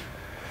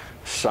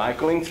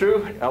 cycling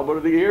through, elbow to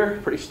the ear,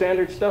 pretty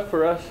standard stuff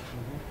for us.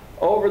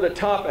 Over the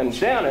top and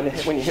down, and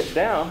when you hit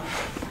down,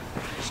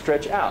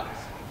 stretch out.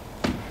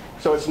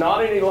 So it's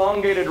not an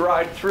elongated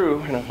ride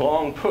through and a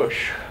long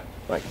push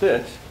like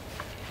this.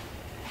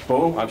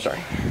 Boom, I'm sorry.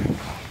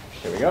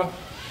 Here we go.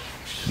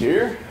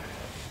 Here.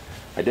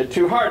 I did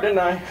too hard, didn't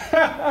I?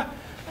 Let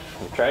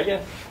me try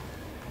again.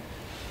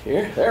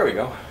 Here, there we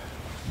go.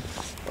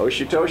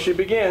 Oshitoshi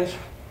begins.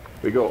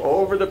 We go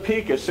over the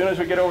peak. As soon as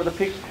we get over the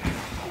peak,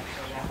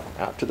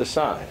 out to the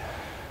side.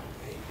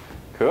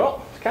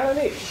 Cool. It's kind of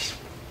neat.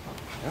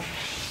 Yeah.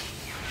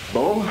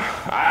 Boom.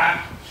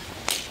 Ah.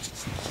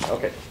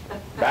 Okay.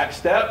 Back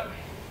step.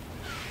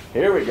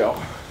 Here we go.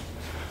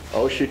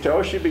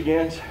 Oshitoshi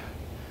begins.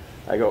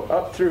 I go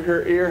up through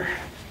her ear,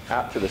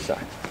 out to the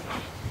side.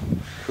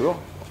 Cool.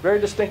 It's very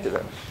distinctive.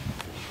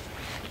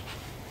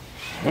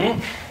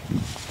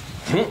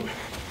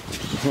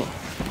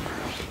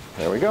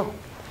 There we go.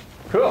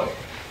 Cool.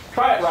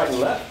 Try it right and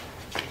left.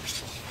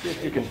 See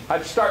if you can.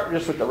 I'd start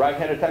just with the right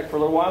hand attack for a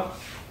little while,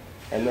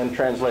 and then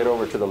translate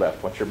over to the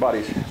left once your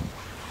body's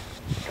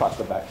caught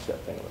the back step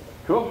thing a little bit.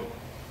 Cool?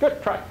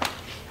 Good. Try.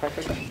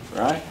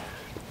 Right.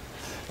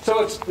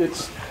 So it's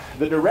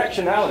the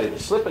directionality, the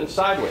slipping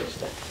sideways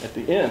thing at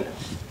the end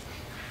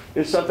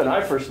is something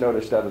I first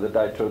noticed out of the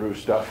Daitoru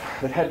stuff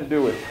that had to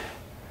do with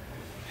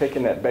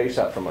taking that base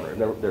out from under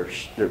them.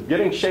 They're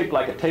getting shaped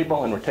like a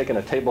table, and we're taking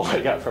a table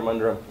leg out from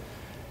under them,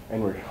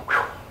 and we're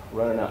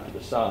running out to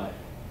the side.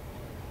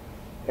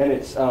 And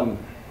it's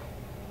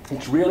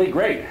really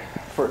great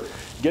for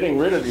getting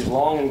rid of these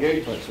long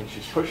engagements when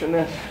she's pushing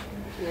this.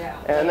 Yeah.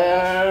 And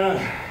then,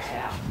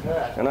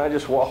 and I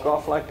just walk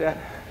off like that.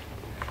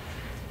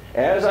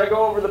 As I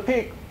go over the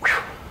peak,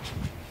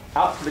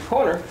 out to the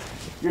corner,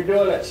 you're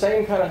doing that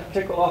same kind of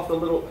tickle off the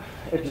little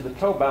edge of the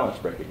toe balance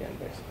break again,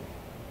 basically.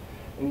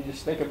 And you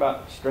just think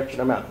about stretching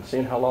them out and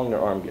seeing how long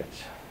their arm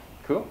gets.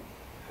 Cool?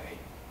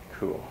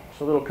 Cool.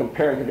 So a little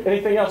comparing.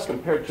 Anything else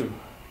compared to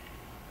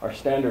our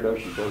standard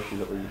oshi-boshi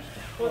that we're used to?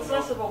 Well, it's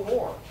less of a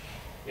war.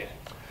 Yeah.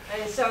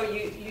 And so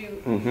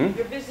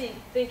you're busy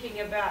thinking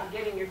about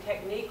getting your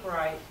technique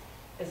right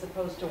as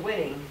opposed to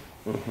winning.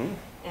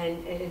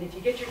 And if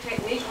you get your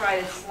technique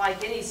right, it's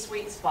like any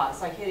sweet spot.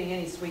 It's like hitting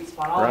any sweet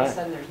spot. All of a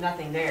sudden, there's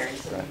nothing there. And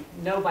so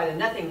you know by the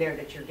nothing there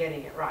that you're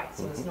getting it right.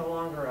 So it's no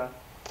longer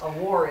a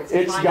war. It's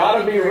got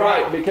to be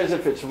right, because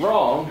if it's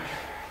wrong,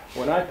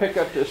 when I pick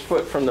up this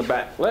foot from the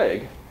back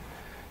leg,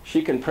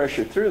 she can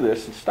pressure through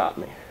this and stop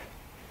me.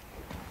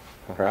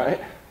 All right?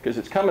 Because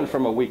it's coming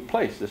from a weak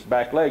place. This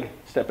back leg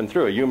stepping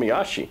through, a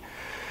yumiashi,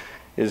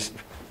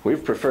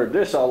 we've preferred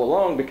this all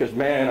along because,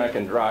 man, I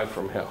can drive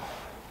from hell.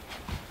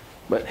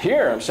 But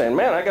here I'm saying,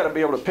 man, I got to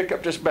be able to pick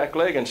up this back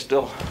leg and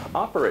still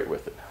operate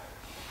with it.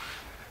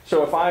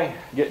 So if I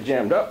get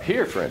jammed up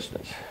here, for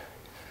instance,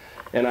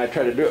 and I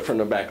try to do it from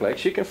the back leg,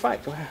 she can fight.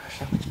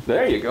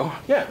 There you go.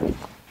 Yeah.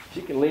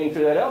 She can lean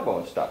through that elbow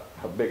and stop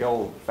a big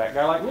old fat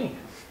guy like me.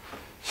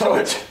 So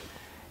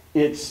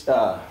it's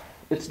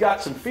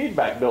got some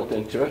feedback built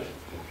into it,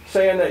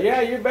 saying that,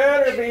 yeah, you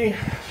better be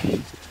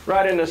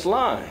right in this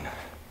line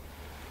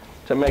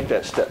to make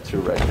that step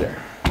through right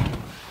there.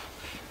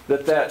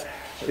 That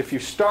if you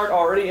start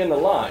already in the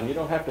line, you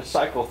don't have to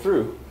cycle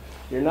through.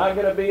 You're not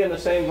going to be in the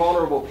same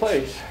vulnerable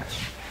place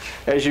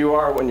as you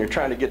are when you're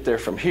trying to get there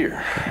from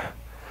here.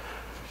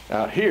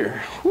 Out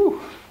here,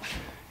 whew,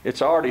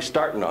 it's already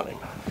starting on him.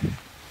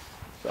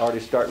 It's already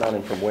starting on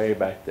him from way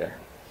back there.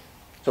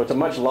 So it's a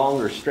much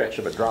longer stretch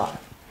of a drive.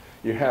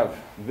 You have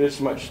this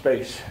much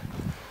space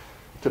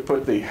to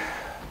put the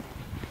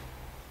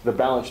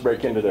balance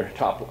break into their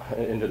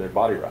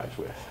body rise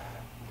with,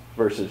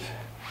 versus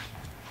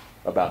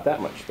about that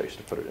much space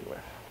to put it in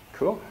with.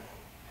 Cool?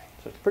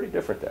 So it's pretty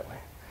different that way.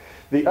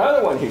 The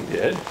other one he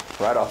did,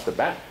 right off the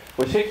bat,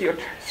 was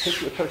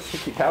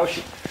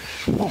hikitaoshi.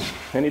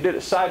 And he did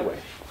it sideways.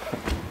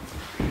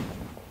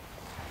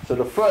 So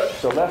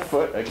left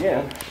foot,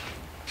 again,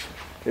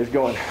 is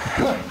going,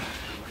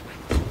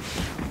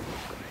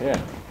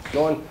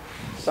 going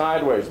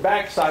sideways,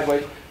 back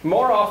sideways.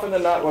 More often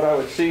than not, what I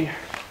would see,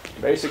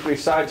 basically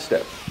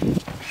sidestep.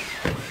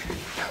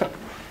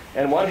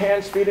 And one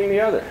hand's feeding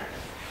the other.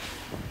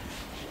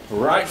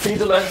 Right feed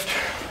the left,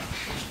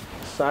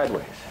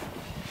 sideways.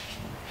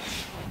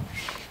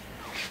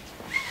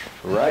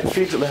 Right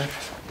feed the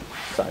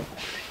left, sideways.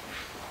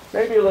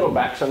 Maybe a little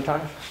back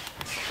sometimes.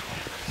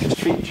 His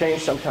feet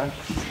change sometimes.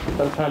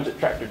 Sometimes it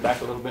tractored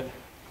back a little bit.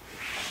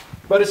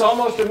 But it's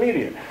almost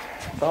immediate.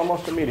 It's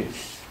almost immediate.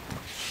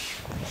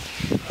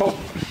 Oh.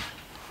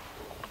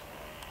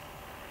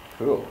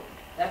 Cool.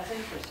 That's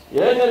interesting.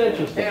 Yeah, isn't that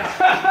interesting?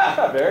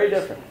 Yeah. Very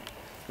different.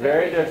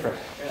 Very different.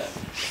 Yeah.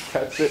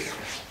 That's it.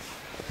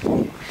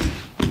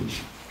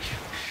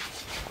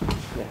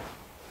 Yeah.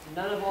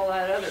 None of all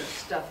that other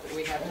stuff that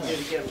we have to do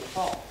to get him to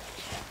fall.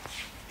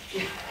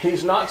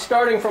 He's not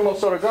starting from a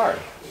sort of guard.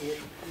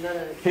 None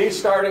of it. He's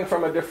starting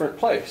from a different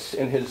place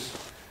in his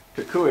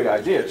kukui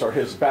ideas, or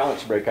his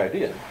balance break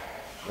idea.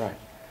 Right.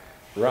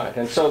 Right.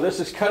 And so this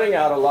is cutting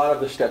out a lot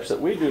of the steps that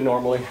we do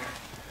normally,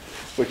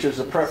 which is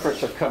the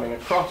preference of coming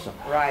across them.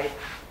 Right.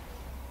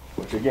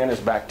 Which again is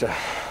back to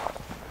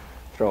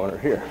throwing her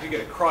here. If you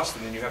get across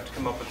them, then you have to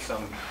come up with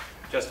some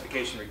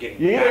justification for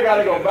getting You back either got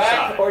to to the go other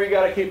back side. or you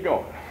got to keep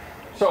going.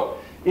 So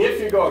if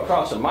you go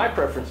across them, my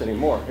preference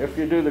anymore, if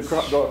you do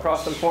go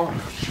across them for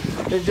them,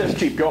 is just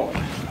keep going.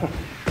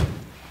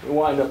 You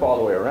wind up all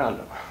the way around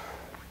them.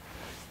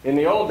 In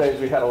the old days,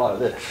 we had a lot of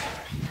this.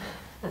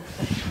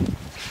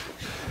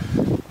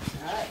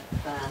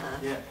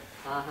 Yeah.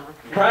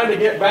 Trying to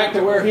get back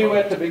to where he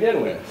went to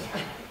begin with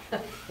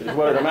is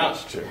what it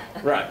amounts to.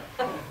 Right.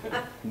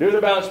 Do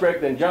the balance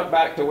break, then jump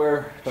back to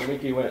where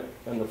Tomiki went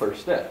in the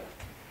first step,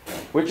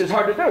 which is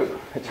hard to do.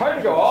 It's hard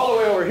to go all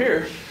the way over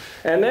here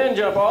and then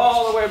jump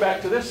all the way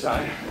back to this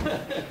side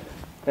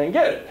and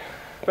get it.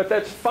 But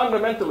that's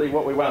fundamentally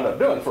what we wound up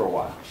doing for a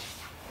while.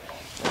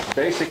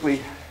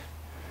 Basically,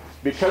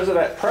 because of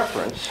that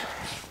preference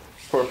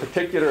for a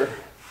particular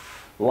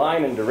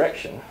line and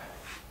direction,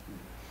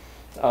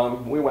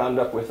 we wound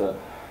up with a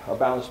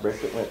balance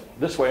break that went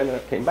this way and then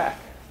it came back.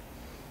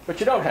 But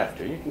you don't have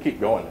to. You can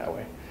keep going that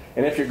way.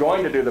 And if you're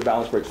going to do the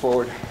balance break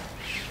forward,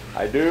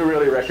 I do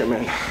really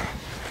recommend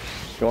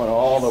going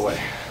all the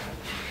way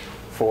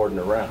forward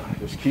and around.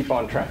 Just keep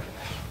on tracking.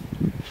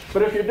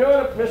 But if you're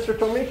doing Mr.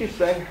 Tomiki's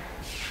thing,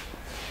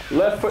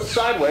 left foot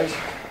sideways,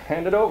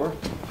 hand it over,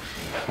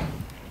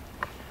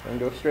 and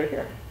go straight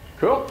here.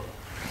 Cool?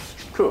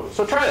 Cool.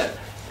 So try that.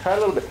 Try it a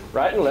little bit.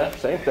 Right and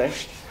left, same thing.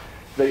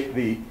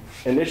 The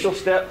initial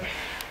step,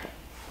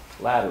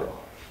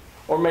 lateral,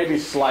 or maybe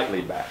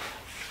slightly back.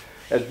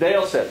 As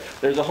Dale said,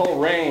 there's a whole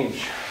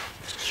range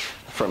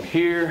from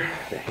here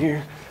to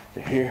here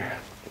to here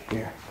to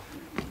here.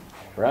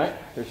 Right?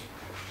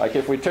 Like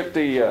if we took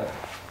the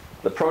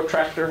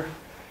protractor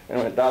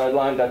and went dotted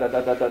line, dot, dot,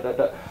 dot, dot, dot, dot,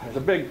 dot.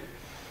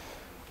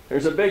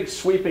 There's a big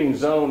sweeping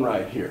zone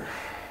right here.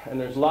 And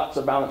there's lots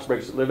of balance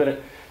breaks that live in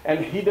it.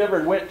 And he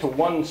never went to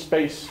one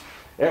space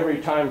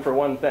every time for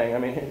one thing. I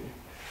mean,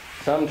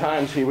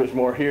 sometimes he was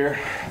more here.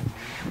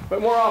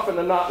 But more often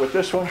than not with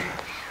this one,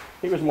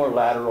 he was more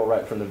lateral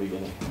right from the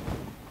beginning.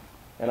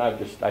 And I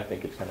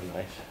think it's kind of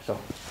nice. So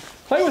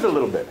play with it a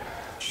little bit.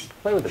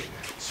 Play with it.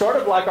 Sort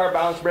of like our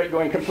balance break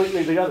going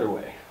completely the other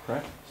way,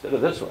 right? Instead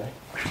of this way,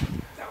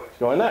 it's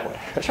going that way.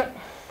 That's right.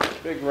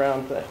 Big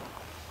round thing,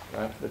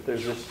 right? But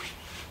there's this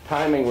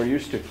timing we're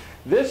used to.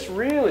 This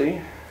really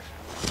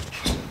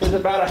is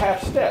about a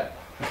half step.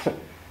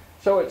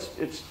 So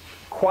it's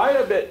quite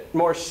a bit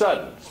more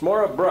sudden. It's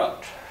more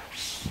abrupt.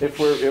 If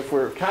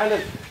we're kind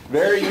of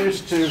very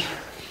used to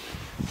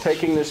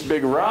taking this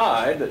big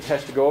ride that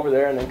has to go over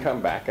there and then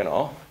come back and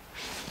all.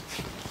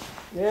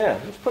 Yeah,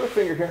 just put a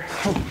finger here.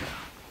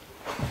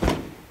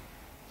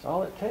 That's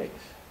all it takes.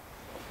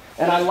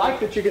 And I like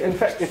that you can, in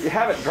fact, if you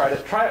haven't tried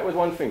it, try it with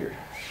one finger.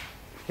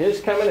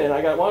 His coming in.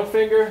 I got one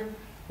finger,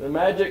 the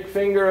magic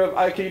finger of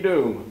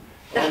Aikido.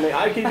 And the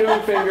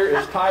Aikido finger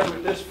is tied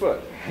with this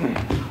foot.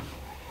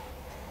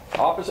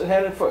 Opposite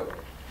hand and foot.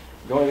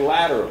 Going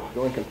lateral,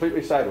 going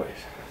completely sideways.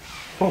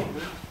 Boom.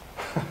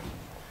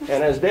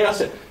 And as Dale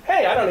said,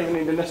 hey, I don't even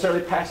need to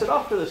necessarily pass it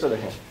off to this other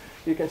hand.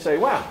 You can say,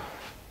 wow.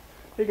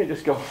 You can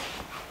just go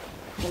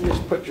and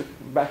just put your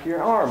back of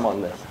your arm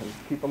on them and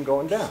keep them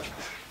going down,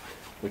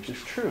 which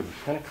is true.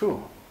 Kind of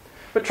cool.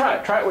 But try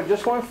it. Try it with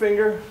just one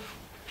finger,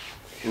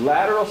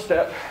 lateral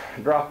step,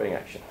 dropping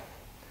action.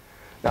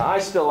 Now, I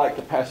still like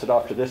to pass it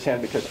off to this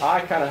hand because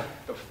I kind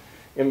of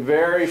am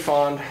very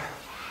fond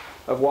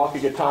of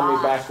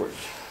wakigatami backwards.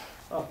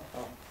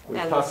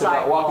 We've talked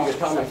about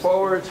wakigatami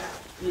forwards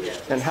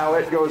and how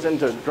it goes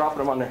into dropping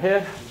them on their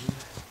head.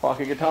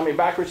 Wakigatami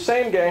backwards,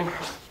 same game,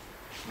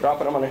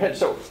 dropping them on their head.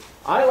 So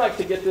I like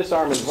to get this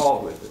arm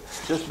involved with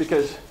it, just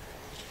because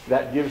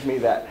that gives me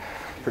that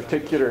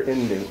particular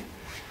ending,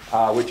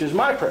 which is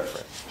my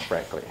preference,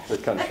 frankly,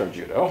 that comes from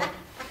Judo.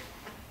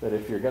 That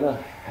if you're going to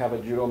have a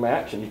Judo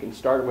match and you can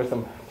start with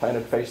them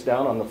planted face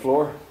down on the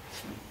floor,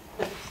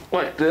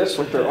 like this,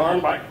 with their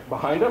arm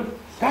behind them,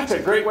 that's a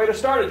great way to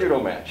start a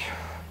Judo match.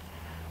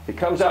 He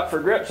comes out for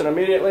grips and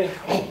immediately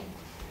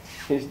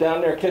he's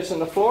down there kissing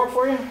the floor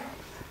for you.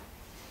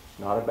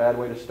 Not a bad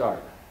way to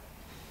start.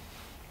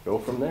 Go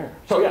from there.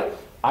 So yeah,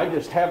 I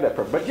just have that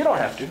preference. But you don't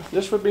have to.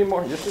 This would be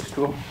more, this is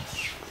cool.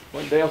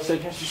 What Dale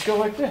said, just go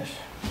like this.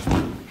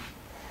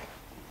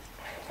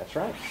 That's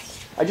right.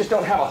 I just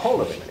don't have a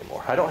hold of him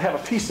anymore. I don't have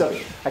a piece of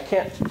it. I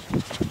can't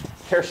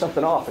tear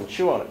something off and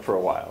chew on it for a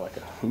while like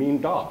a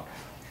mean dog.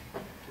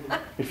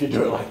 If you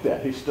do it like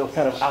that, he's still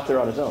kind of out there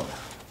on his own.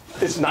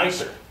 It's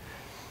nicer.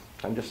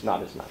 I'm just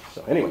not as nice.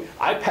 So anyway,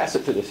 I pass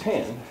it to this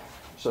hand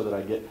so that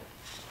I get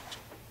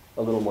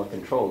a little more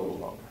control a little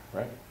longer,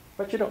 right?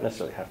 But you don't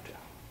necessarily have to.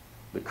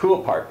 The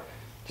cool part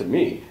to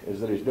me is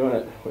that he's doing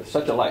it with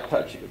such a light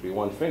touch. It could be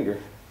one finger.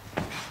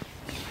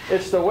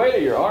 It's the weight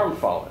of your arm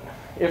falling.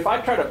 If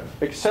I try to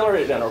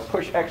accelerate it down or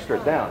push extra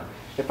down,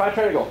 if I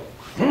try to go,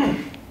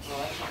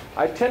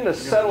 I tend to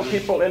settle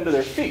people into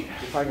their feet.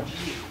 If I go,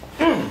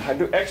 I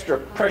do extra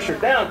pressure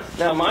down.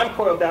 Now I'm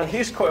coiled down,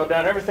 he's coiled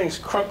down, everything's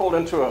crumpled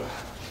into a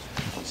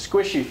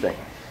squishy thing.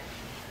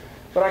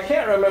 But I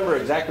can't remember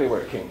exactly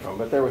where it came from,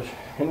 but there was,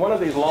 in one of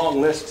these long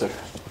lists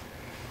of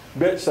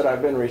bits that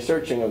I've been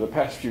researching over the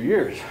past few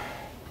years,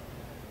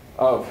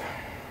 of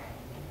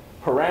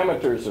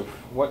parameters of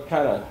what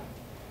kind of,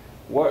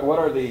 what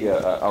are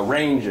the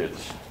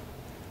ranges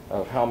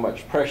of how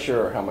much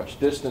pressure or how much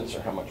distance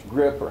or how much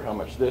grip or how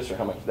much this or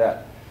how much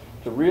that,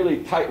 to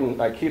really tighten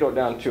Aikido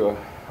down to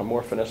a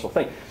more finesseful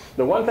thing.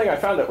 The one thing I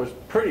found that was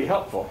pretty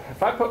helpful,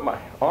 if I put my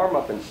arm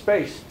up in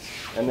space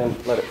and then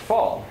let it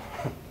fall,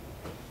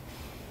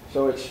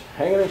 so it's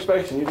hanging in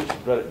space and you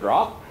just let it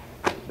drop,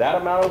 that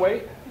amount of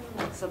weight,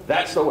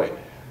 that's the weight.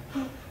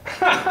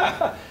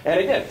 And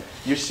again,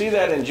 you see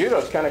that in Judo,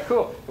 it's kind of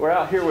cool. We're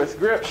out here with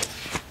grips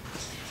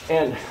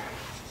and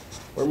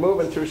we're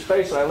moving through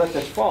space and I let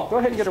this fall. Go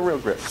ahead and get a real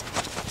grip.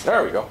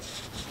 There we go.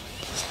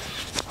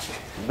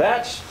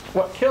 That's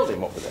what killed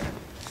him over there.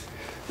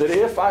 That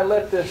if I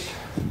let this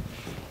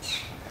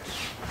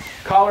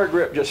collar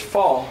grip just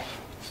fall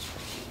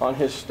on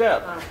his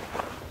step,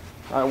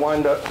 I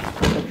wind up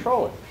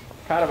controlling.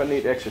 Kind of a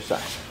neat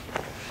exercise.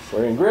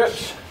 We're in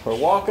grips, we're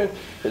walking,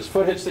 his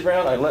foot hits the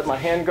ground, I let my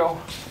hand go.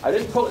 I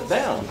didn't pull it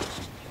down.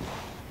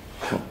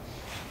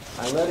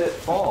 I let it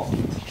fall.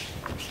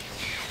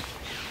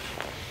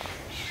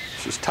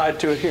 She's tied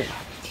to it here.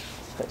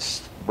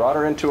 That's brought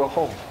her into a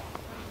hole.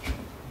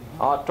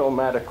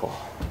 Automatical.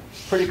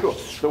 Pretty cool.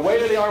 The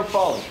weight of the arm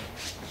falling.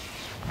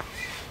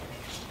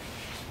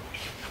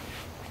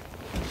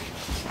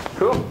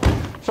 Cool.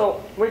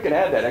 So we can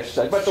add that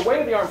exercise. But the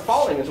weight of the arm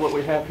falling is what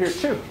we have here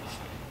too.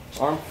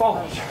 Arm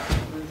falls.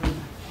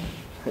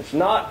 It's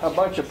not a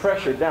bunch of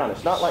pressure down.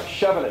 It's not like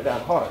shoving it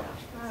down hard.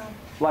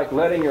 It's like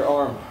letting your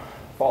arm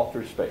fall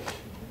through space.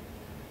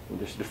 And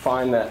just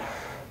define that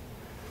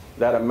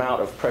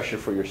amount of pressure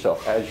for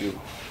yourself as you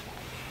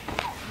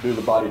do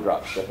the body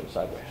drop, stepping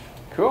sideways.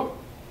 Cool?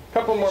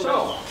 Couple more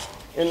minutes.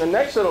 In the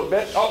next little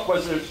bit,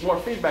 was there more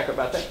feedback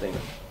about that thing?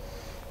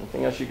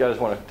 Anything else you guys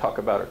want to talk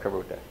about or cover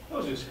with that? That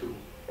was just cool.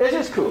 It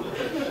is cool.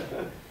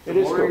 The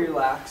more you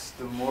relax,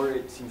 the more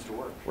it seems to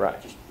work.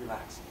 Right. Just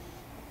relax.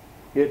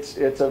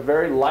 It's a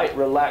very light,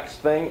 relaxed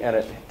thing, and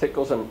it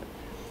tickles them.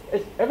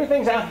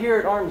 everything's out here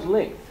at arm's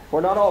length.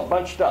 We're not all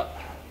bunched up.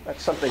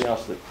 That's something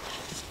else that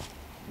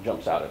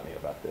jumps out at me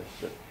about this.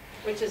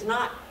 Which is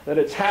not. That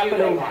it's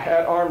happening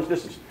at arm's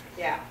distance.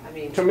 Yeah, I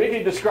mean.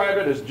 Tomiki described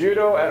it as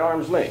judo at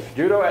arm's length.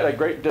 Judo at a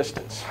great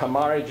distance.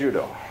 Hamare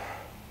judo.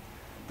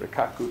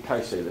 Rikaku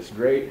Taiso, this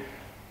great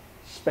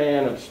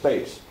span of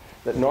space.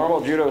 That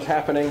normal judo is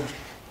happening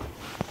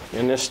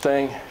in this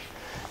thing.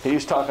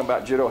 He's talking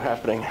about judo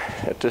happening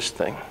at this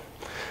thing.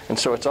 And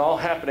so it's all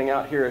happening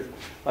out here,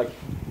 like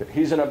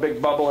he's in a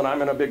big bubble and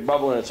I'm in a big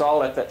bubble, and it's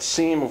all at that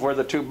seam of where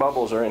the two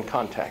bubbles are in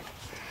contact,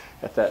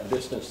 at that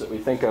distance that we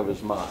think of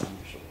as ma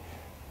usually.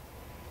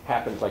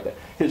 Happens like that.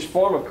 His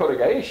form of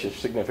kotegaishi is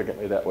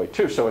significantly that way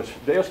too. So as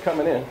Deo's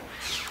coming in,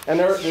 and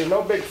there's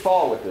no big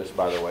fall with this,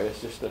 by the way.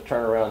 It's just a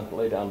turn around,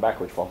 lay down,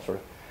 backwards fall sort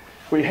of.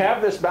 We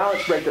have this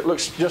balance break that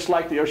looks just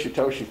like the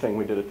Yoshitoshi thing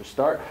we did at the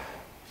start.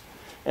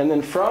 And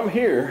then from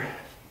here,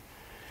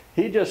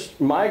 he just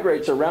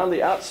migrates around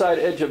the outside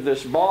edge of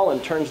this ball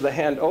and turns the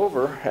hand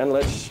over and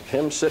lets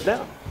him sit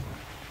down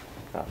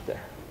out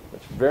there.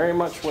 That's very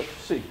much what you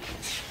see.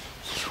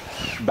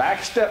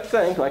 Back step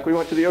thing, like we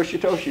went to the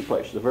Yoshitoshi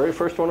place, the very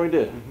first one we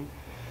did. Mm-hmm.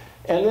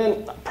 And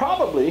then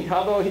probably,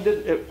 although he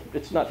did,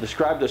 it's not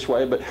described this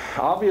way, but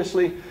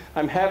obviously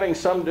I'm having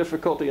some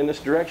difficulty in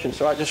this direction,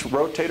 so I just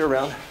rotate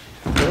around.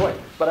 Anyway,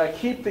 but I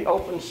keep the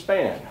open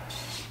span.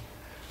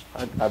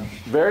 I'm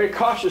very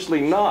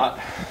cautiously not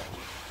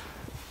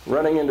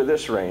running into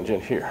this range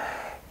in here.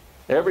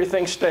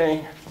 Everything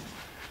staying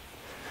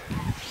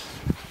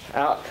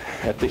out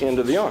at the end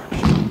of the arms.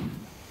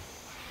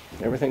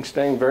 Everything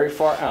staying very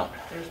far out.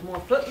 There's more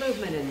foot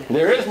movement in there.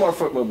 There is more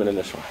foot movement in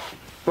this one.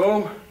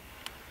 Boom.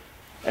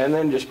 And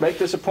then just make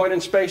this a point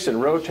in space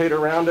and rotate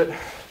around it.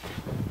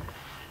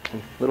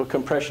 And little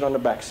compression on the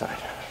backside.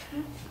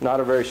 Not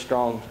a very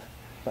strong,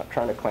 not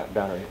trying to clamp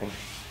down or anything.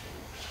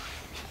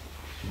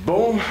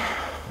 Boom.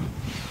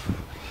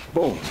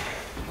 Boom.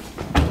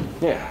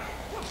 Yeah.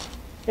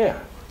 Yeah.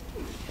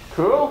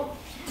 Cool?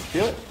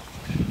 Feel it?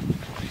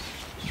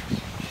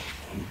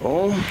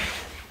 Boom.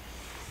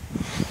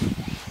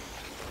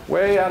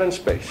 Way out in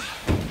space.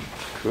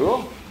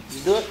 Cool? You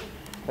do it?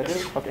 I do?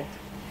 Okay.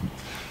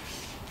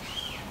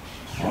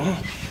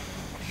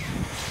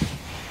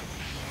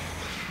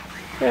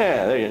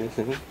 Yeah, there you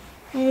go.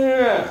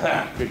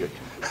 Yeah. Good, good.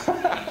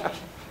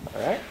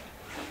 All right.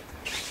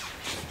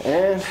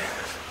 And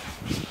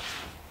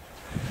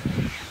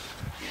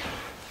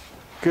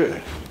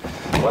good.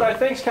 What I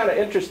think is kind of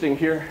interesting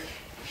here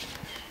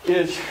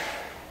is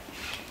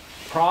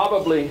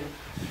probably,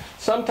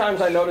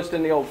 sometimes I noticed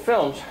in the old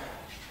films,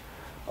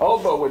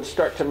 Obo would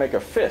start to make a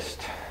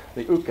fist,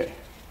 the uke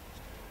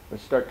would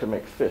start to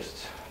make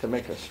fists, to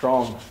make a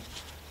strong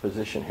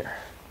position here.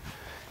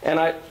 And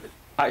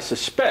I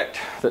suspect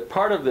that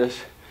part of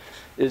this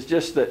is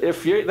just that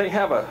if they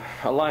have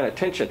a line of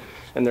tension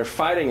and they're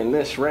fighting in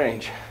this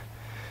range,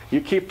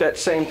 you keep that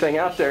same thing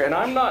out there. And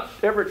I'm not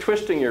ever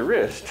twisting your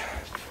wrist.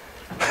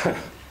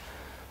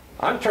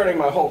 I'm turning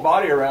my whole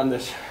body around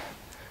this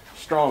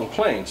strong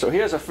plane. So he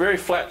has a very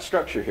flat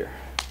structure here.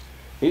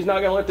 He's not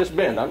going to let this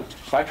bend.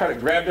 If I try to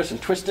grab this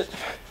and twist it,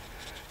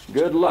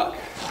 good luck.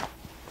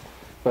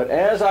 But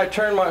as I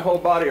turn my whole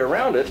body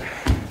around it,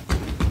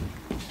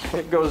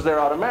 it goes there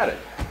automatic.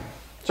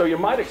 So you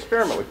might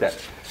experiment with that.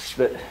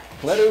 That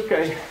let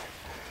uke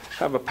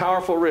have a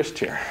powerful wrist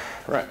here,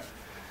 right?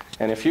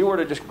 And if you were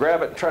to just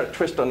grab it and try to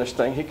twist on this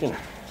thing, he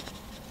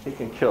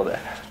can kill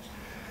that.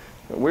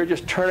 But we're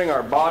just turning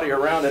our body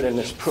around it in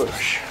this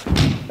push.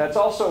 That's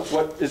also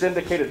what is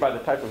indicated by the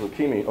type of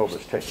ukemi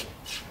Oba's taking.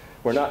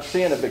 We're not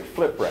seeing a big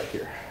flip right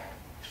here.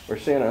 We're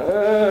seeing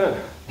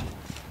a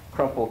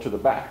crumple to the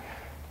back.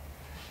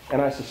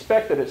 And I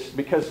suspect that it's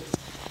because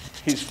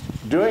he's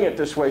doing it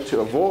this way to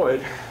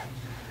avoid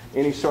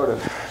any sort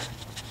of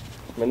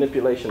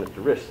manipulation at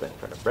the wrist thing,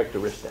 trying to break the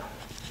wrist down.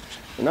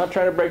 We're not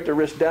trying to break the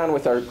wrist down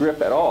with our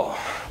grip at all.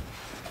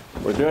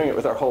 We're doing it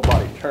with our whole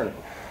body turning.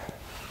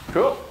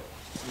 Cool?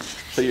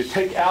 So you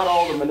take out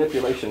all the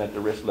manipulation at the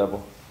wrist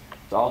level.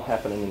 It's all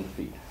happening in the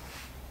feet.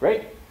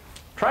 Great?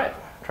 Try it.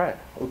 Try it.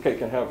 Okay,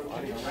 can have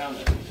around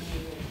it.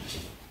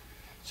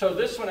 So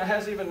this one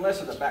has even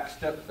less of the back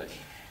step thing.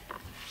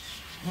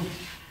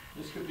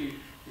 This could be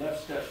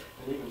left step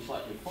and even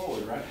slightly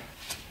forward, right?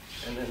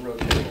 And then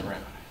rotating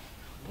around.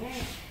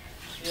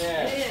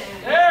 Yeah.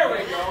 There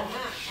we go.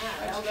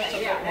 That's a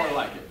bit more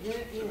like it.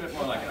 It's a bit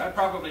more like it. I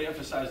probably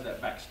emphasized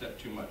that back step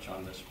too much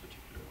on this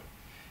particular one.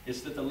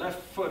 It's that the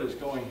left foot is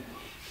going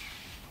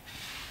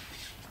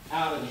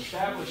out and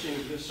establishing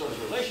this sort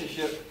of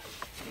relationship,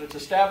 but it's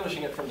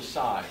establishing it from the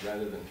side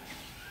rather than.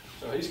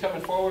 So he's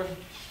coming forward,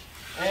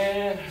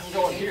 and I'm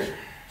going here.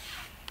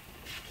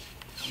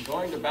 I'm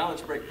going to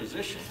balance break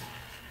position,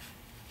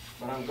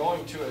 but I'm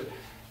going to it,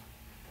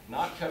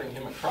 not cutting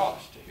him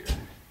across to here.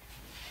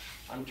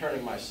 I'm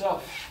turning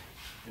myself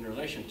in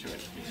relation to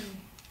it.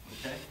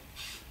 Okay?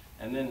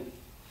 And then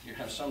you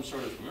have some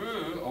sort of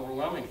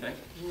overwhelming thing.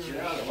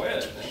 Get out of the way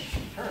of that thing.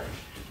 Turn.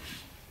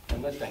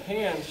 And let the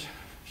hands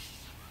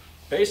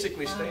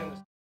basically stay in the